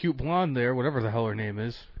the cute blonde there, whatever the hell her name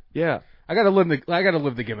is. Yeah. I gotta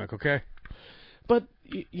live the gimmick, okay? But,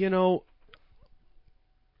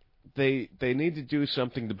 they need to do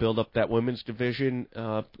something to build up that women's division.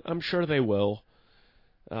 I'm sure they will.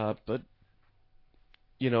 But,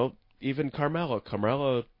 even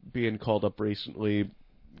Carmella being called up recently,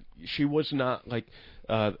 she was not,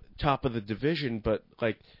 top of the division, but,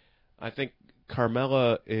 I think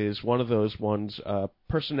Carmella is one of those ones,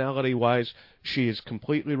 personality-wise, she is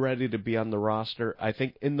completely ready to be on the roster. I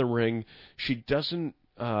think in the ring, she doesn't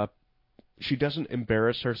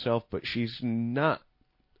embarrass herself, but she's not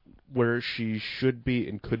where she should be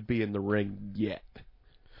and could be in the ring yet.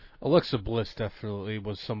 Alexa Bliss definitely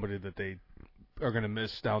was somebody that they are going to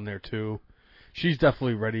miss down there, too. She's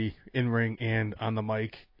definitely ready in ring and on the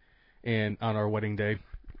mic and on our wedding day.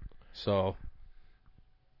 So...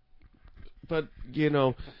 But,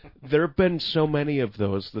 there have been so many of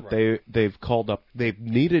those that they've called up. They've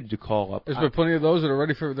needed to call up. There's been plenty of those that are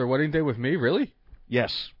ready for their wedding day with me, really?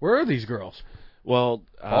 Yes. Where are these girls? Well,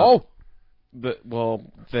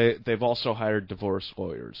 they've also hired divorce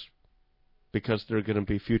lawyers because they're going to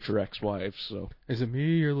be future ex-wives. So is it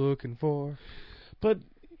me you're looking for? But,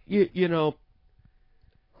 NXT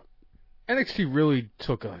really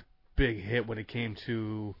took a big hit when it came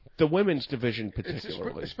to... the women's division,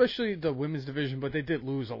 particularly. Especially the women's division, but they did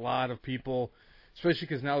lose a lot of people, especially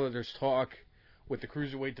because now that there's talk with the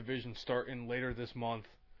Cruiserweight division starting later this month,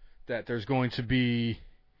 that there's going to be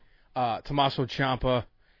Tommaso Ciampa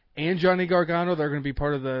and Johnny Gargano. They're going to be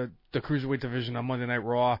part of the Cruiserweight division on Monday Night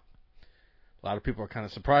Raw. A lot of people are kind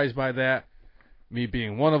of surprised by that, me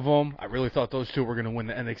being one of them. I really thought those two were going to win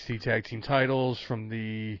the NXT Tag Team titles from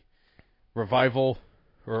the Revival,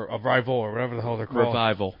 or whatever the hell they're called.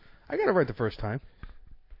 Revival. I got it right the first time.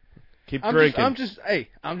 Keep drinking.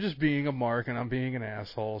 I'm just being a mark and I'm being an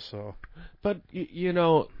asshole. So, but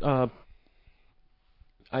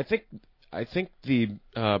I think the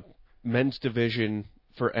men's division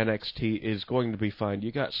for NXT is going to be fine.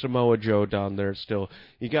 You got Samoa Joe down there still.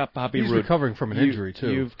 You got Bobby Roode. He's recovering from an injury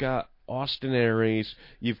too. You've got Austin Aries.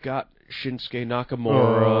 You've got Shinsuke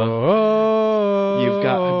Nakamura. You've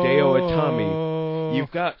got Hideo Itami.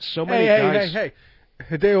 You've got so many guys. Hey.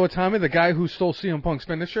 Hideo Itami, the guy who stole CM Punk's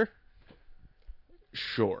finisher?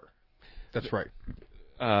 Sure. That's right.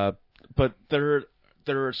 But there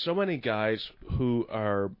are so many guys who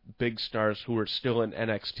are big stars who are still in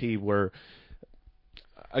NXT where,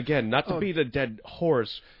 again, not to beat a dead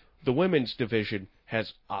horse, the women's division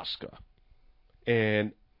has Asuka.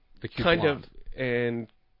 And the cute blonde.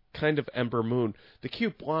 kind of Ember Moon. The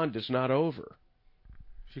cute blonde is not over.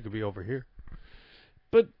 She could be over here.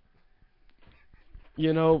 But they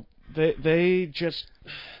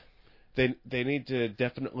need to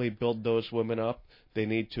definitely build those women up. They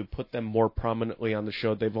need to put them more prominently on the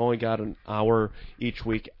show. They've only got an hour each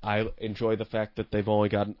week. I enjoy the fact that they've only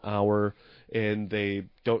got an hour and they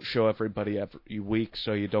don't show everybody every week,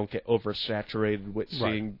 so you don't get oversaturated with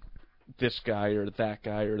seeing this guy or that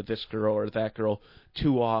guy or this girl or that girl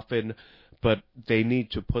too often. But they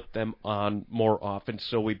need to put them on more often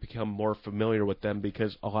so we become more familiar with them,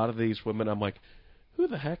 because a lot of these women, I'm like, who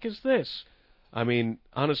the heck is this? I mean,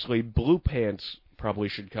 honestly, Blue Pants probably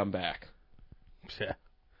should come back. Yeah.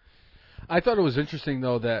 I thought it was interesting,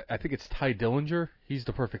 though, that I think it's Ty Dillinger. He's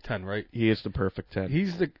the perfect 10, right? He is the perfect 10.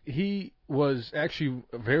 He was actually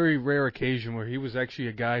a very rare occasion where he was actually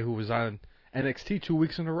a guy who was on NXT 2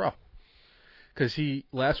 weeks in a row. Because he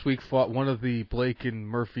last week fought one of the Blake and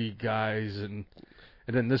Murphy guys, and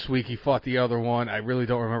then this week he fought the other one. I really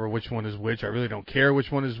don't remember which one is which. I really don't care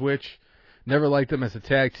which one is which. Never liked them as a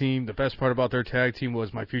tag team. The best part about their tag team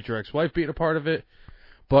was my future ex-wife being a part of it.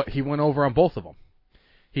 But he went over on both of them.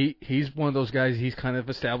 He's one of those guys, he's kind of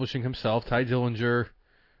establishing himself. Ty Dillinger,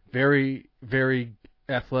 very, very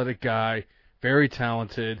athletic guy, very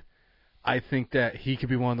talented. I think that he could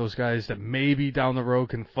be one of those guys that maybe down the road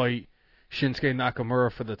can fight Shinsuke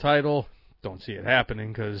Nakamura for the title. Don't see it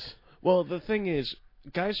happening because... Well, the thing is,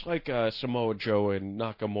 guys like Samoa Joe and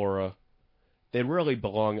Nakamura, they really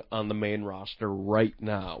belong on the main roster right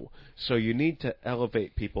now. So you need to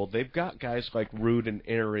elevate people. They've got guys like Roode and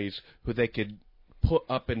Aries who they could put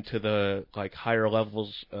up into the higher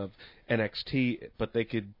levels of NXT, but they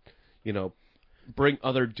could, bring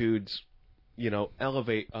other dudes,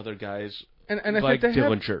 elevate other guys. And I like think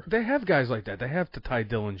Dillinger. they have guys like that. They have the Ty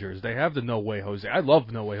Dillingers. They have the No Way Jose. I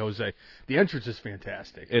love No Way Jose. The entrance is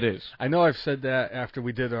fantastic. It is. I know I've said that after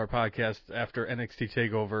we did our podcast after NXT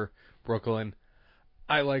TakeOver Brooklyn.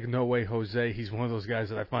 I like No Way Jose. He's one of those guys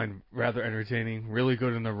that I find rather entertaining, really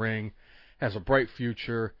good in the ring, has a bright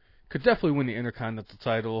future, could definitely win the Intercontinental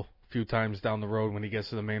title a few times down the road when he gets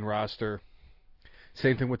to the main roster.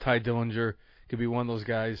 Same thing with Ty Dillinger. Could be one of those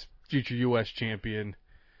guys, future U.S. champion,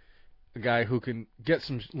 a guy who can get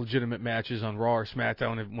some legitimate matches on Raw or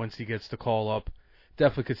SmackDown once he gets the call up.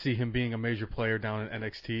 Definitely could see him being a major player down in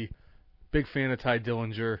NXT. Big fan of Ty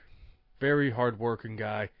Dillinger. Very hard-working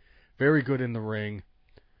guy. Very good in the ring.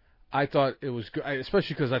 I thought it was good,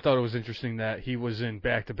 especially because I thought it was interesting that he was in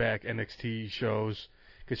back-to-back NXT shows,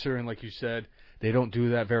 considering, like you said, they don't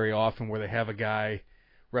do that very often where they have a guy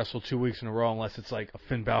wrestle 2 weeks in a row unless it's like a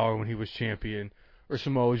Finn Balor when he was champion or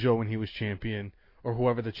Samoa Joe when he was champion or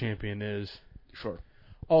whoever the champion is. Sure.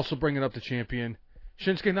 Also bringing up the champion,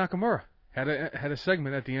 Shinsuke Nakamura had a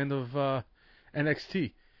segment at the end of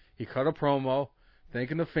NXT. He cut a promo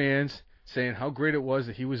thanking the fans, saying how great it was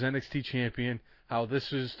that he was NXT champion, how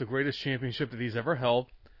this is the greatest championship that he's ever held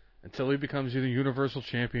until he becomes either Universal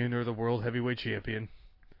Champion or the World Heavyweight Champion.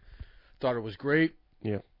 Thought it was great.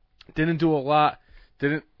 Yeah. Didn't do a lot.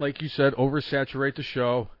 Didn't, like you said, oversaturate the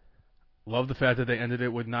show. Love the fact that they ended it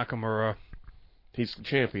with Nakamura. He's the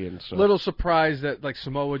champion. So. Little surprised that like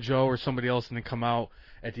Samoa Joe or somebody else didn't come out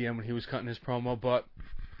at the end when he was cutting his promo, but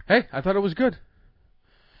hey, I thought it was good.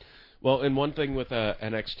 Well, and one thing with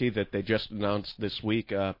NXT that they just announced this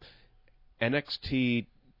week, NXT,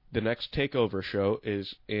 the next TakeOver show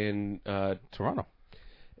is in Toronto.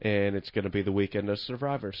 And it's going to be the weekend of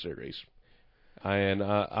Survivor Series. And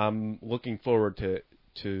I'm looking forward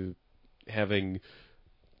to having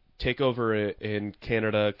TakeOver in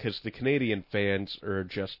Canada because the Canadian fans are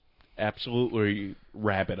just absolutely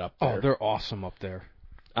rabid up there. Oh, they're awesome up there.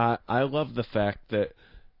 I love the fact that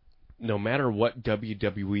no matter what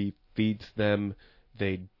WWE feeds them,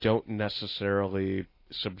 they don't necessarily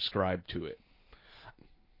subscribe to it.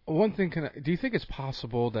 One thing, do you think it's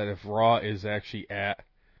possible that if Raw is actually at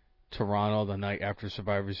Toronto the night after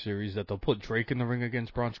Survivor Series, that they'll put Drake in the ring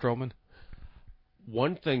against Braun Strowman?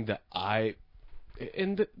 One thing that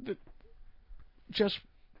just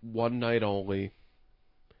one night only,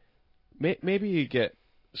 maybe you get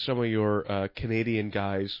some of your Canadian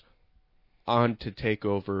guys on to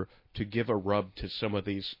TakeOver to give a rub to some of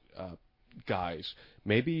these guys.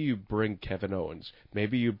 Maybe you bring Kevin Owens.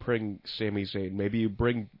 Maybe you bring Sami Zayn. Maybe you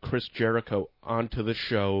bring Chris Jericho onto the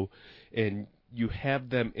show, and you have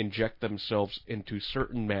them inject themselves into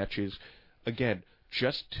certain matches, again,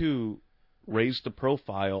 just to raise the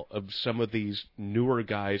profile of some of these newer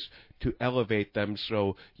guys to elevate them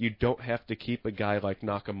so you don't have to keep a guy like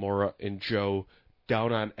Nakamura and Joe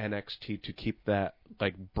down on NXT to keep that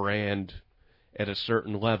brand at a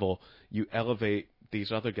certain level. You elevate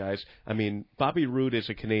these other guys. I mean, Bobby Roode is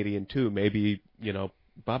a Canadian too. Maybe,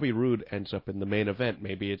 Bobby Roode ends up in the main event.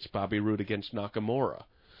 Maybe it's Bobby Roode against Nakamura.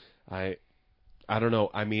 I don't know.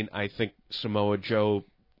 I mean, I think Samoa Joe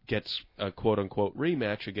gets a quote-unquote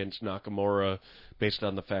rematch against Nakamura based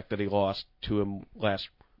on the fact that he lost to him last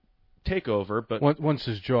TakeOver. But once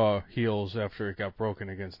his jaw heals after it got broken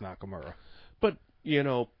against Nakamura. But,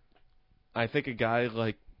 I think a guy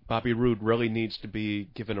like Bobby Roode really needs to be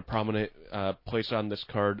given a prominent place on this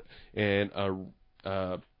card and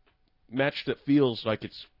a match that feels like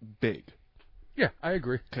it's big. Yeah, I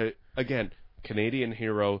agree. Again, Canadian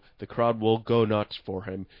hero, the crowd will go nuts for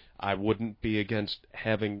him. I wouldn't be against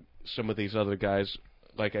having some of these other guys,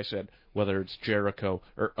 like I said, whether it's Jericho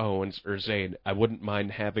or Owens or Zayn, I wouldn't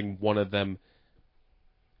mind having one of them,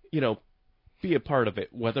 be a part of it,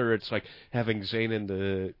 whether it's like having Zayn in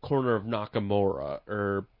the corner of Nakamura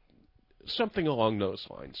or something along those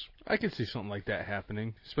lines. I could see something like that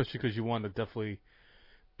happening, especially because you want to definitely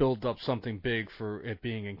build up something big for it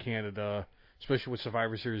being in Canada, especially with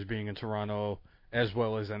Survivor Series being in Toronto, as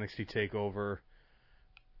well as NXT TakeOver.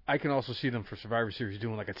 I can also see them for Survivor Series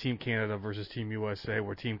doing like a Team Canada versus Team USA,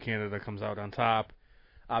 where Team Canada comes out on top.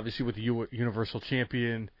 Obviously, with the Universal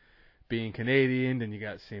Champion being Canadian, then you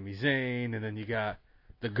got Sami Zayn, and then you got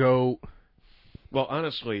the GOAT. Well,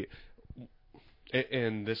 honestly,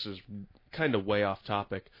 and this is kind of way off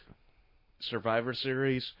topic, Survivor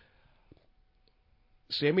Series,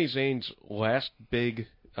 Sami Zayn's last big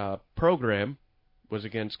program was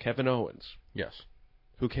against Kevin Owens. Yes.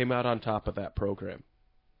 Who came out on top of that program?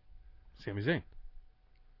 Sami Zayn.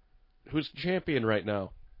 Who's the champion right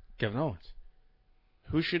now? Kevin Owens.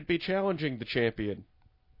 Who should be challenging the champion?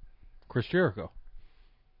 Chris Jericho.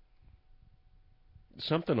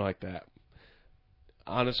 Something like that.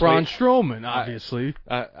 Honestly, Braun Strowman, obviously.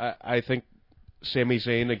 I think Sami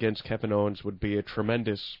Zayn against Kevin Owens would be a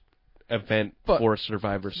tremendous event for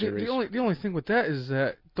Survivor Series. The only thing with that is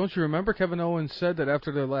that, don't you remember Kevin Owens said that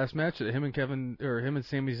after their last match that him and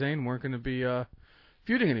Sami Zayn weren't going to be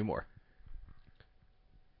feuding anymore.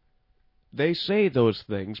 They say those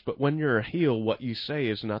things, but when you're a heel, what you say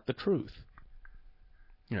is not the truth.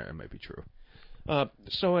 Yeah, it might be true.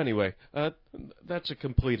 So anyway, that's a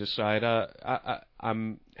complete aside.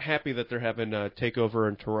 I'm happy that they're having a takeover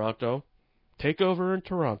in Toronto. Takeover in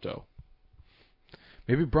Toronto.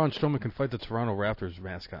 Maybe Braun Strowman can fight the Toronto Raptors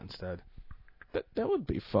mascot instead. That would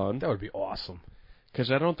be fun. That would be awesome. Because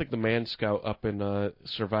I don't think the Man Scout up in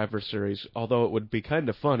Survivor Series, although it would be kind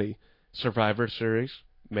of funny, Survivor Series,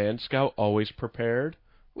 Man Scout always prepared.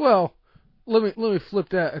 Well, let me flip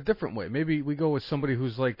that a different way. Maybe we go with somebody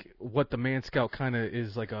who's like what the Man Scout kind of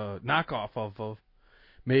is like a knockoff of.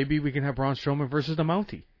 Maybe we can have Braun Strowman versus the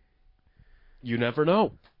Mountie. You never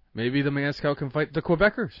know. Maybe the Man Scout can fight the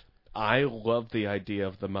Quebecers. I love the idea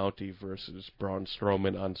of the Mountie versus Braun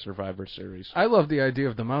Strowman on Survivor Series. I love the idea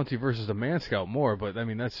of the Mountie versus the Man Scout more, but I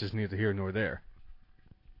mean that's just neither here nor there.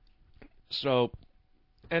 So,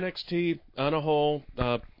 NXT on a whole,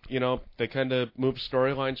 they kind of move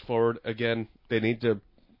storylines forward. Again, they need to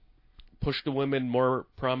push the women more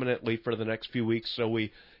prominently for the next few weeks so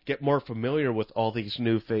we get more familiar with all these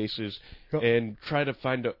new faces and try to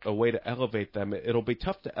find a way to elevate them. It'll be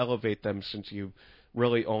tough to elevate them since you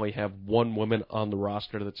really only have one woman on the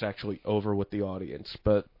roster that's actually over with the audience.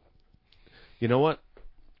 But you know what?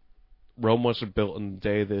 Rome wasn't built in a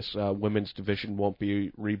day. This women's division won't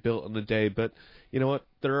be rebuilt in a day. But you know what?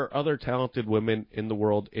 There are other talented women in the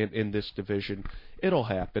world and in this division. It'll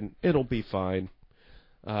happen. It'll be fine.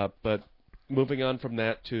 But moving on from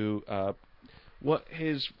that to what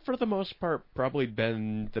has, for the most part, probably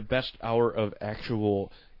been the best hour of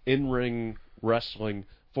actual in-ring wrestling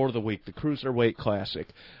for the week, the Cruiserweight Classic.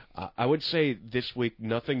 I would say this week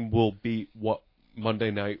nothing will beat what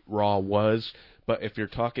Monday Night Raw was, but if you're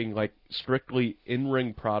talking like strictly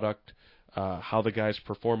in-ring product, how the guys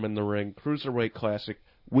perform in the ring, Cruiserweight Classic,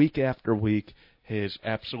 week after week, has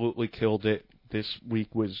absolutely killed it. This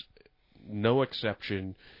week was no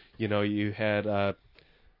exception. You know, you had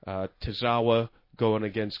Tozawa going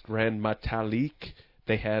against Grand Metalik.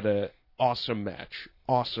 They had an awesome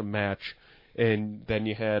match. And then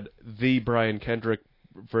you had the Brian Kendrick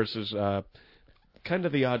versus kind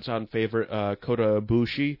of the odds-on favorite, Kota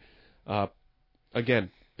Ibushi.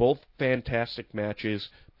 Again, both fantastic matches.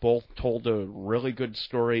 Both told a really good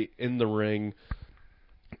story in the ring.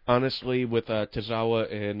 Honestly, with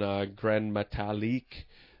Tozawa and Grand Metalik,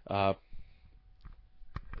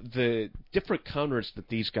 the different counters that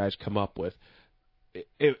these guys come up with,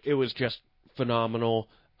 it was just phenomenal.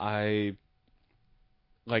 I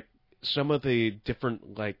like some of the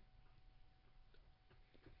different like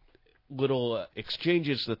little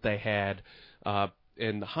exchanges that they had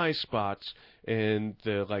in the high spots and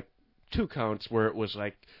the like 2 counts where it was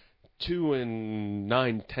like 2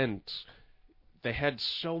 9/10. They had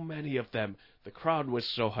so many of them. The crowd was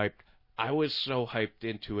so hyped. I was so hyped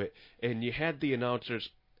into it. And you had the announcers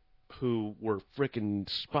who were freaking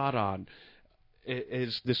spot on.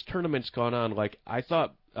 As this tournament's gone on, like I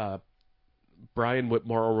thought Brian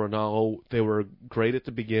Whitmore or Ronaldo, they were great at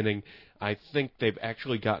the beginning. I think they've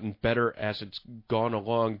actually gotten better as it's gone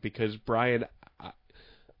along because Brian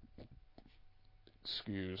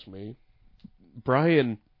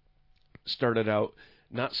started out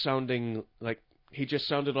not sounding like, he just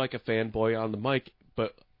sounded like a fanboy on the mic,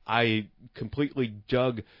 but I completely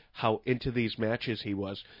dug how into these matches he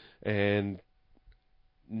was. And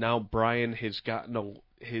now Brian has gotten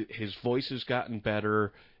his voice has gotten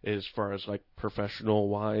better as far as like professional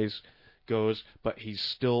wise goes, but he's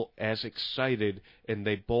still as excited, and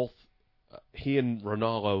they both, he and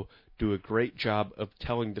Ronaldo, do a great job of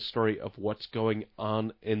telling the story of what's going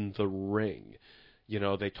on in the ring. You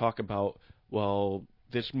know, they talk about, well,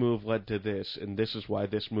 this move led to this, and this is why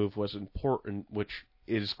this move was important, which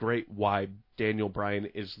is great why Daniel Bryan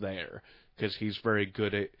is there, because he's very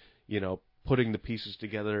good at, you know, putting the pieces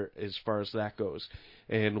together as far as that goes.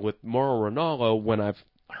 And with Mauro Ranallo, when I've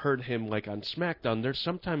heard him like on SmackDown, there's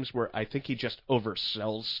sometimes where I think he just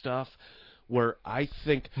oversells stuff, where I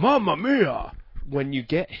think, Mamma Mia! When you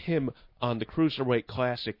get him on the Cruiserweight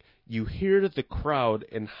Classic, you hear the crowd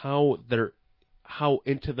and how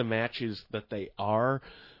into the matches that they are,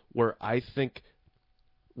 where I think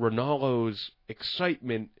Ronaldo's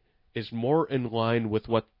excitement is more in line with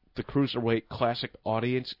what the Cruiserweight Classic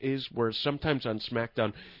audience is, where sometimes on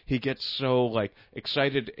SmackDown he gets so like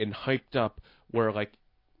excited and hyped up, where like,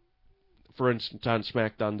 for instance, on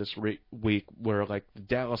SmackDown this week, where like the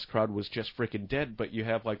Dallas crowd was just freaking dead, but you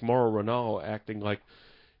have like Mauro Ranallo acting like,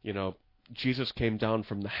 you know, Jesus came down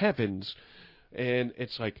from the heavens, and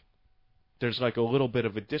it's like there's like a little bit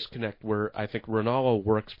of a disconnect where I think Ranallo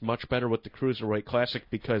works much better with the Cruiserweight Classic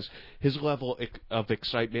because his level of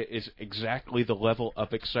excitement is exactly the level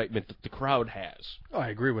of excitement that the crowd has. Oh, I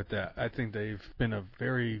agree with that. I think they've been a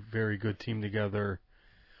very, very good team together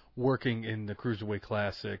working in the Cruiserweight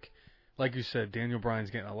Classic. Like you said, Daniel Bryan's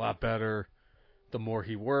getting a lot better the more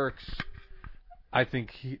he works. I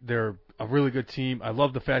think they're a really good team. I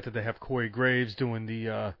love the fact that they have Corey Graves doing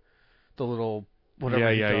the little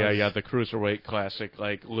whatever. Yeah. The Cruiserweight Classic,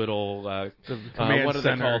 like little the command what do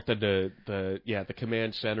center. they call it? The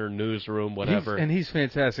command center, newsroom, whatever. He's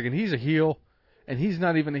fantastic, and he's a heel, and he's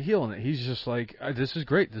not even a heel in it. He's just like, this is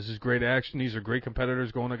great. This is great action. These are great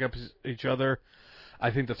competitors going against each other.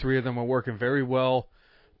 I think the three of them are working very well,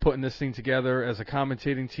 putting this thing together as a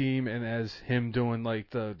commentating team and as him doing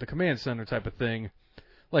like the command center type of thing.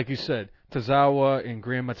 Like you said, Tozawa and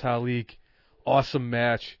Gran Metalik, awesome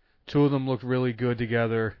match. Two of them looked really good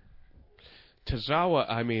together. Tozawa,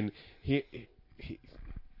 I mean, he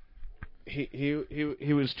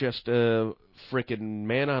was just a freaking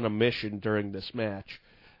man on a mission during this match.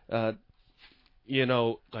 You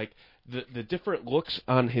know, like the different looks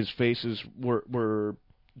on his faces were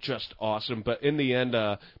just awesome. But in the end,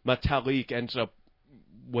 Metalik ends up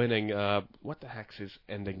winning. What the heck's his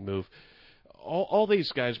ending move? All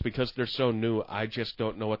these guys, because they're so new, I just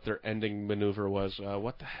don't know what their ending maneuver was.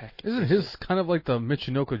 What the heck? Isn't his kind of like the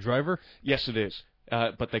Michinoku driver? Yes, it is.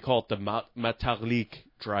 But they call it the Metalik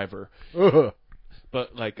driver.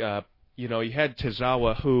 But, like, you know, you had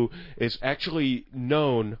Tozawa, who is actually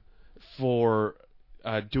known for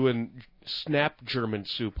doing snap German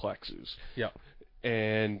suplexes. Yeah.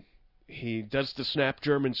 And he does the snap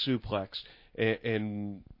German suplex,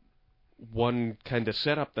 and one kind of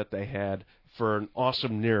setup that they had for an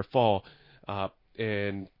awesome near fall,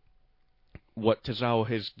 and what Tozawa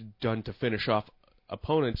has done to finish off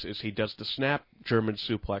opponents is he does the snap German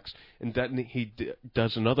suplex, and then he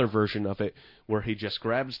does another version of it where he just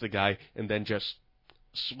grabs the guy and then just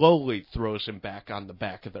slowly throws him back on the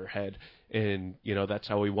back of their head, and you know that's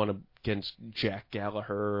how he won against Jack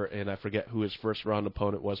Gallagher, and I forget who his first round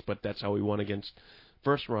opponent was, but that's how he won against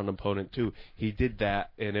first round opponent too. He did that,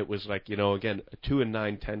 and it was like, you know, again, 2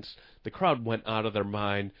 9/10. The crowd went out of their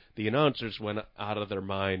mind. The announcers went out of their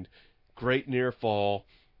mind. Great near fall,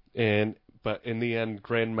 but in the end,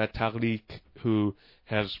 Gran Metalik, who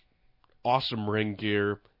has awesome ring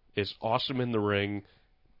gear, is awesome in the ring,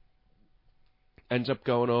 ends up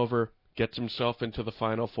going over, gets himself into the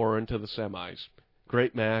Final Four, into the semis.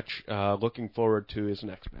 Great match. Looking forward to his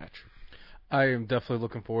next match. I am definitely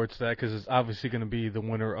looking forward to that because it's obviously going to be the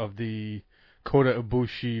winner of the Kota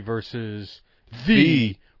Ibushi versus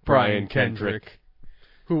the Brian Kendrick,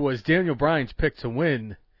 who was Daniel Bryan's pick to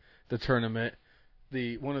win the tournament.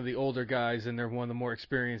 One of the older guys, and they're one of the more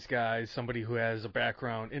experienced guys, somebody who has a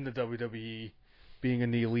background in the WWE, being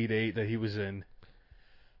in the Elite Eight that he was in.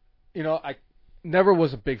 You know, I never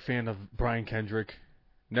was a big fan of Brian Kendrick.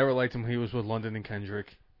 Never liked him when he was with London and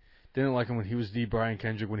Kendrick. Didn't like him when he was the Brian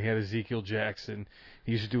Kendrick, when he had Ezekiel Jackson.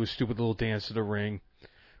 He used to do his stupid little dance to the ring.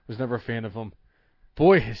 Was never a fan of him.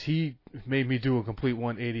 Boy, has he made me do a complete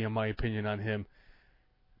 180, in my opinion, on him.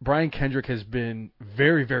 Brian Kendrick has been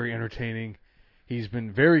very, very entertaining. He's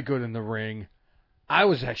been very good in the ring. I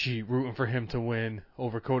was actually rooting for him to win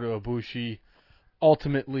over Kota Ibushi.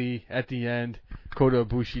 Ultimately, at the end, Kota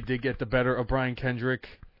Ibushi did get the better of Brian Kendrick.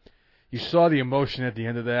 You saw the emotion at the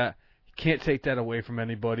end of that. You can't take that away from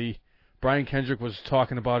anybody. Brian Kendrick was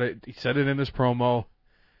talking about it. He said it in his promo.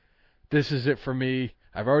 This is it for me.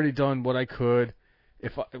 I've already done what I could.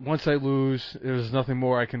 Once I lose, there's nothing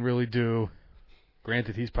more I can really do.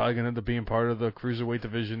 Granted, he's probably going to end up being part of the Cruiserweight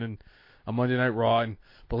division and on Monday Night Raw. And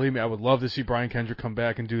believe me, I would love to see Brian Kendrick come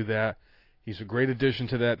back and do that. He's a great addition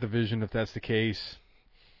to that division if that's the case.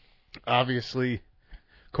 Obviously,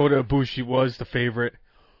 Kota Ibushi was the favorite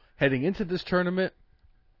heading into this tournament.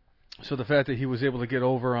 So the fact that he was able to get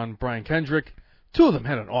over on Brian Kendrick, two of them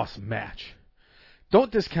had an awesome match.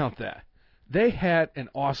 Don't discount that. They had an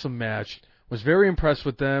awesome match. Was very impressed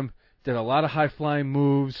with them. Did a lot of high-flying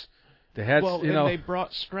moves. They had, and they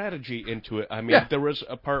brought strategy into it. I mean, there was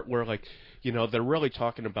a part where, like, you know, they're really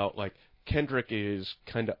talking about, like, Kendrick is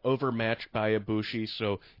kind of overmatched by Ibushi,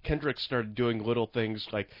 so Kendrick started doing little things,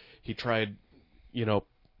 like he tried, you know,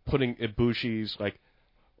 putting Ibushi's, like,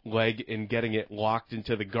 leg and getting it locked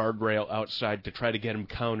into the guardrail outside to try to get him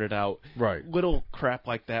counted out. Right. Little crap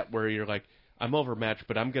like that where you're like, I'm overmatched,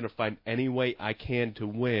 but I'm going to find any way I can to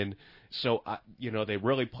win. So, they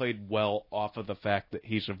really played well off of the fact that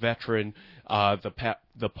he's a veteran.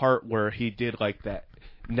 The part where he did like that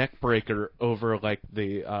neck breaker over like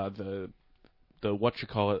the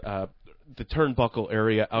turnbuckle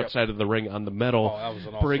area outside of the ring on the metal. Oh, that was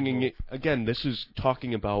an awesome move. Again, this is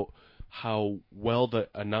talking about how well the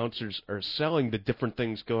announcers are selling the different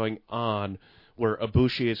things going on, where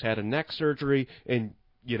Ibushi has had a neck surgery, and,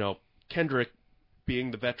 Kendrick,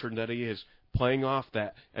 being the veteran that he is, playing off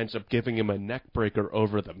that, ends up giving him a neck breaker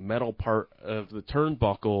over the metal part of the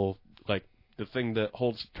turnbuckle, like the thing that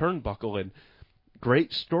holds the turnbuckle in.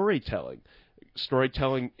 Great storytelling.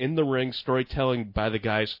 Storytelling in the ring, storytelling by the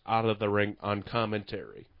guys out of the ring on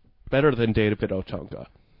commentary. Better than David Otunga.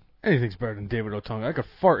 Anything's better than David Otunga. I could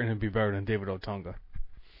fart and it'd be better than David Otunga.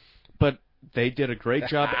 But they did a great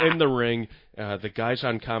job in the ring. The guys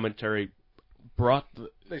on commentary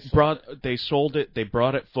they sold it. They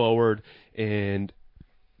brought it forward. And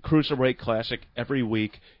Cruiserweight Classic every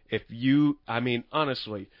week.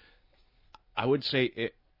 Honestly, I would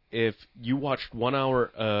say if you watched 1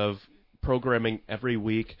 hour of programming every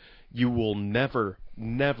week, you will never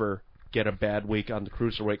get a bad week on the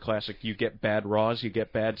Cruiserweight Classic. You get bad Raws, you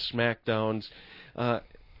get bad Smackdowns.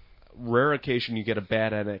 Rare occasion you get a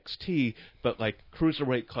bad NXT, but like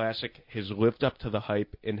Cruiserweight Classic has lived up to the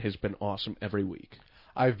hype and has been awesome every week.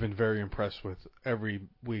 I've been very impressed with every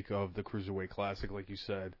week of the Cruiserweight Classic, like you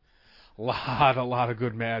said. A lot of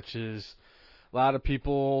good matches. A lot of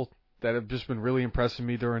people that have just been really impressing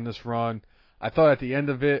me during this run. I thought at the end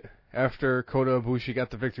of it, after Kota Ibushi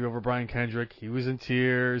got the victory over Brian Kendrick, he was in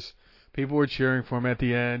tears. People were cheering for him at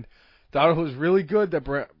the end. Thought it was really good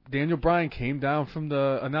that Daniel Bryan came down from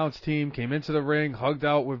the announce team, came into the ring, hugged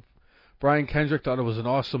out with Brian Kendrick. Thought it was an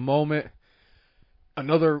awesome moment.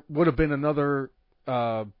 Would have been another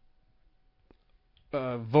vote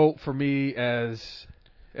for me as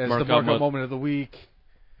the markout moment of the week.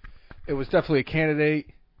 It was definitely a candidate.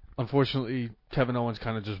 Unfortunately, Kevin Owens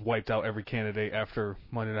kind of just wiped out every candidate after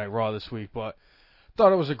Monday Night Raw this week, but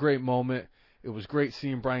thought it was a great moment. It was great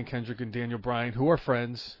seeing Brian Kendrick and Daniel Bryan, who are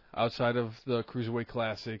friends outside of the Cruiserweight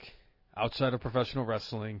Classic, outside of professional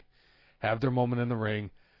wrestling, have their moment in the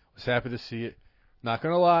ring. Was happy to see it. Not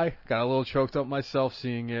going to lie, got a little choked up myself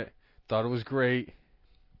seeing it. Thought it was great.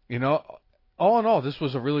 All in all, this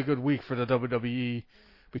was a really good week for the WWE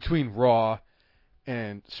between Raw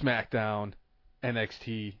and SmackDown,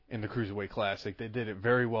 NXT, and the Cruiserweight Classic. They did it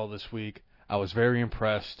very well this week. I was very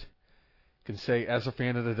impressed. Can say, as a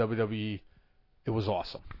fan of the WWE, it was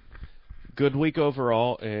awesome. Good week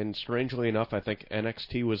overall, and strangely enough, I think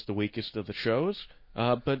NXT was the weakest of the shows.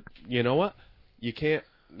 But you know what? You can't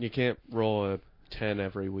roll a 10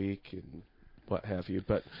 every week and what have you.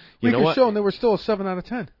 But you know what? Show, and they were still a 7 out of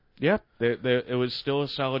 10. Yeah, it was still a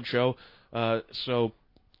solid show. So,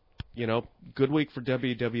 good week for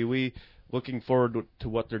WWE. Looking forward to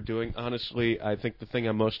what they're doing. Honestly, I think the thing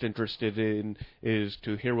I'm most interested in is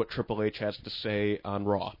to hear what Triple H has to say on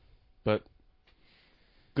Raw. But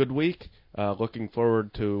good week. Looking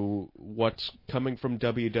forward to what's coming from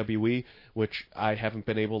WWE, which I haven't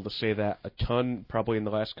been able to say that a ton probably in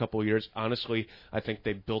the last couple of years. Honestly, I think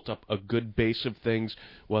they've built up a good base of things,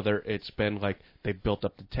 whether it's been like they built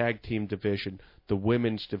up the tag team division, the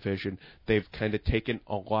women's division. They've kind of taken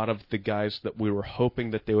a lot of the guys that we were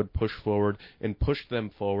hoping that they would push forward and pushed them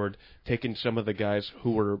forward, taking some of the guys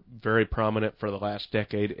who were very prominent for the last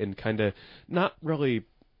decade and kind of not really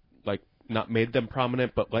not made them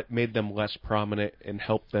prominent, but made them less prominent and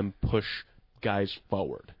helped them push guys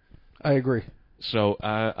forward. I agree. So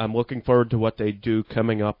I'm looking forward to what they do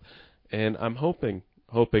coming up, and I'm hoping,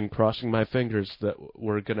 crossing my fingers, that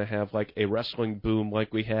we're going to have like a wrestling boom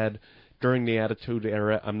like we had during the Attitude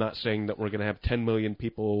Era. I'm not saying that we're going to have 10 million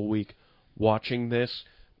people a week watching this,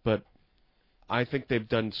 but I think they've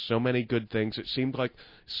done so many good things. It seemed like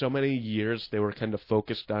so many years they were kind of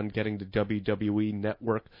focused on getting the WWE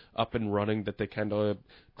Network up and running that they kind of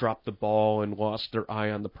dropped the ball and lost their eye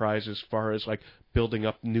on the prize as far as like building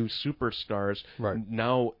up new superstars. Right.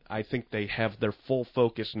 Now I think they have their full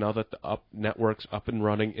focus now that the network's up and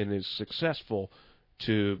running and is successful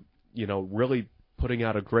to, really putting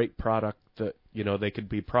out a great product that, they could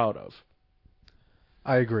be proud of.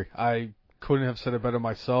 I agree. I couldn't have said it better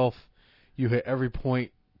myself. You hit every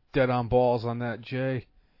point dead on balls on that, Jay.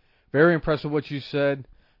 Very impressed with what you said.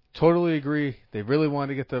 Totally agree. They really wanted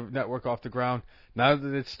to get the network off the ground. Now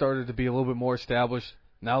that it's started to be a little bit more established,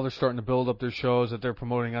 now they're starting to build up their shows that they're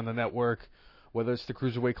promoting on the network, whether it's the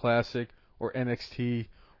Cruiserweight Classic or NXT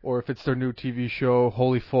or if it's their new TV show,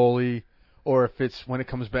 Holy Foley, or if it's when it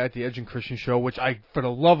comes back, the Edge and Christian show, which for the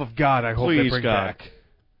love of God, I hope they bring back.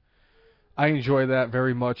 I enjoy that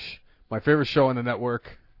very much. My favorite show on the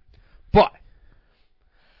network. But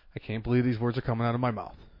I can't believe these words are coming out of my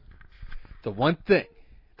mouth. The one thing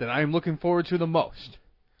that I am looking forward to the most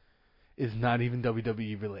is not even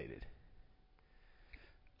WWE related.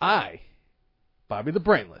 I, Bobby the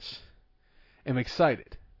Brainless, am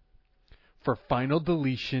excited for Final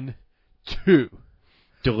Deletion 2.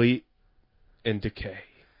 Delete and Decay.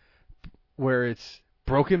 Where it's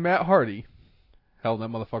broken Matt Hardy. Hell, that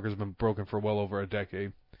motherfucker's been broken for well over a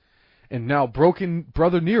decade. And now broken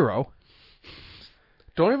Brother Nero.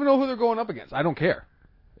 Don't even know who they're going up against. I don't care.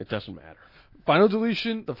 It doesn't matter. Final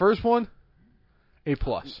Deletion, the first one, A+.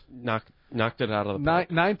 Knocked it out of the park.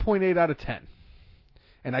 9.8 out of 10.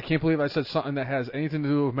 And I can't believe I said something that has anything to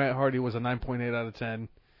do with Matt Hardy was a 9.8 out of 10.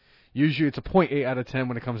 Usually it's a 0.8 out of 10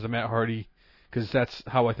 when it comes to Matt Hardy, because that's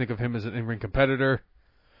how I think of him as an in-ring competitor.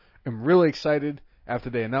 I'm really excited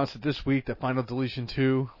after they announced it this week that Final Deletion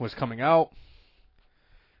 2 was coming out.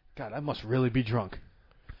 God, I must really be drunk.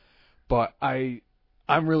 But I'm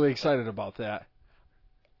really excited about that.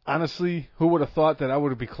 Honestly, who would have thought that I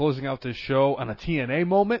would be closing out this show on a TNA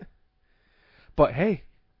moment? But hey,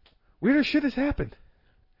 weirder shit has happened.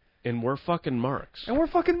 And we're fucking marks.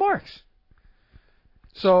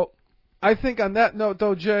 So, I think on that note,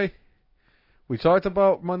 though, Jay, we talked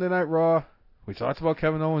about Monday Night Raw. We talked about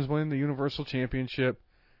Kevin Owens winning the Universal Championship.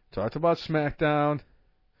 Talked about Smackdown.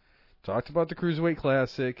 Talked about the Cruiserweight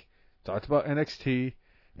Classic. Talked about NXT.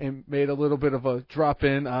 And made a little bit of a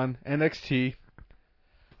drop-in on NXT.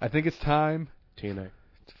 I think it's time. TNA.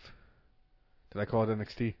 Did I call it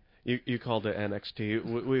NXT? You called it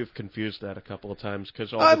NXT. We've confused that a couple of times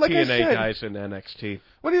because all the TNA guys in NXT.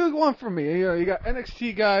 What do you want from me? You got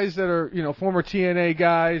NXT guys that are former TNA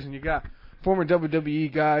guys, and you got former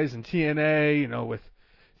WWE guys in TNA. With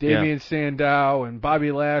Damian Sandow and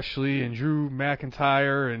Bobby Lashley and Drew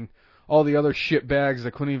McIntyre and all the other shitbags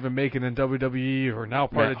that couldn't even make it in WWE or now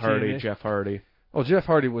part of TNA. Jeff Hardy. Oh, Jeff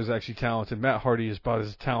Hardy was actually talented. Matt Hardy is about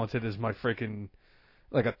as talented as my freaking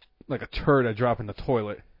like a turd I drop in the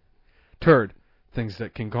toilet. Turd, things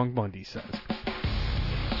that King Kong Bundy says.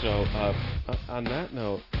 So, on that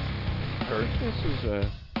note, this is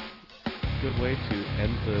a good way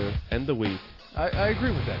to end the week. I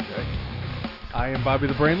agree with that, Jay. I am Bobby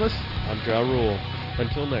the Brainless. I'm JaRuel.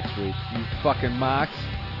 Until next week. You fucking mocks.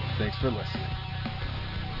 Thanks for listening.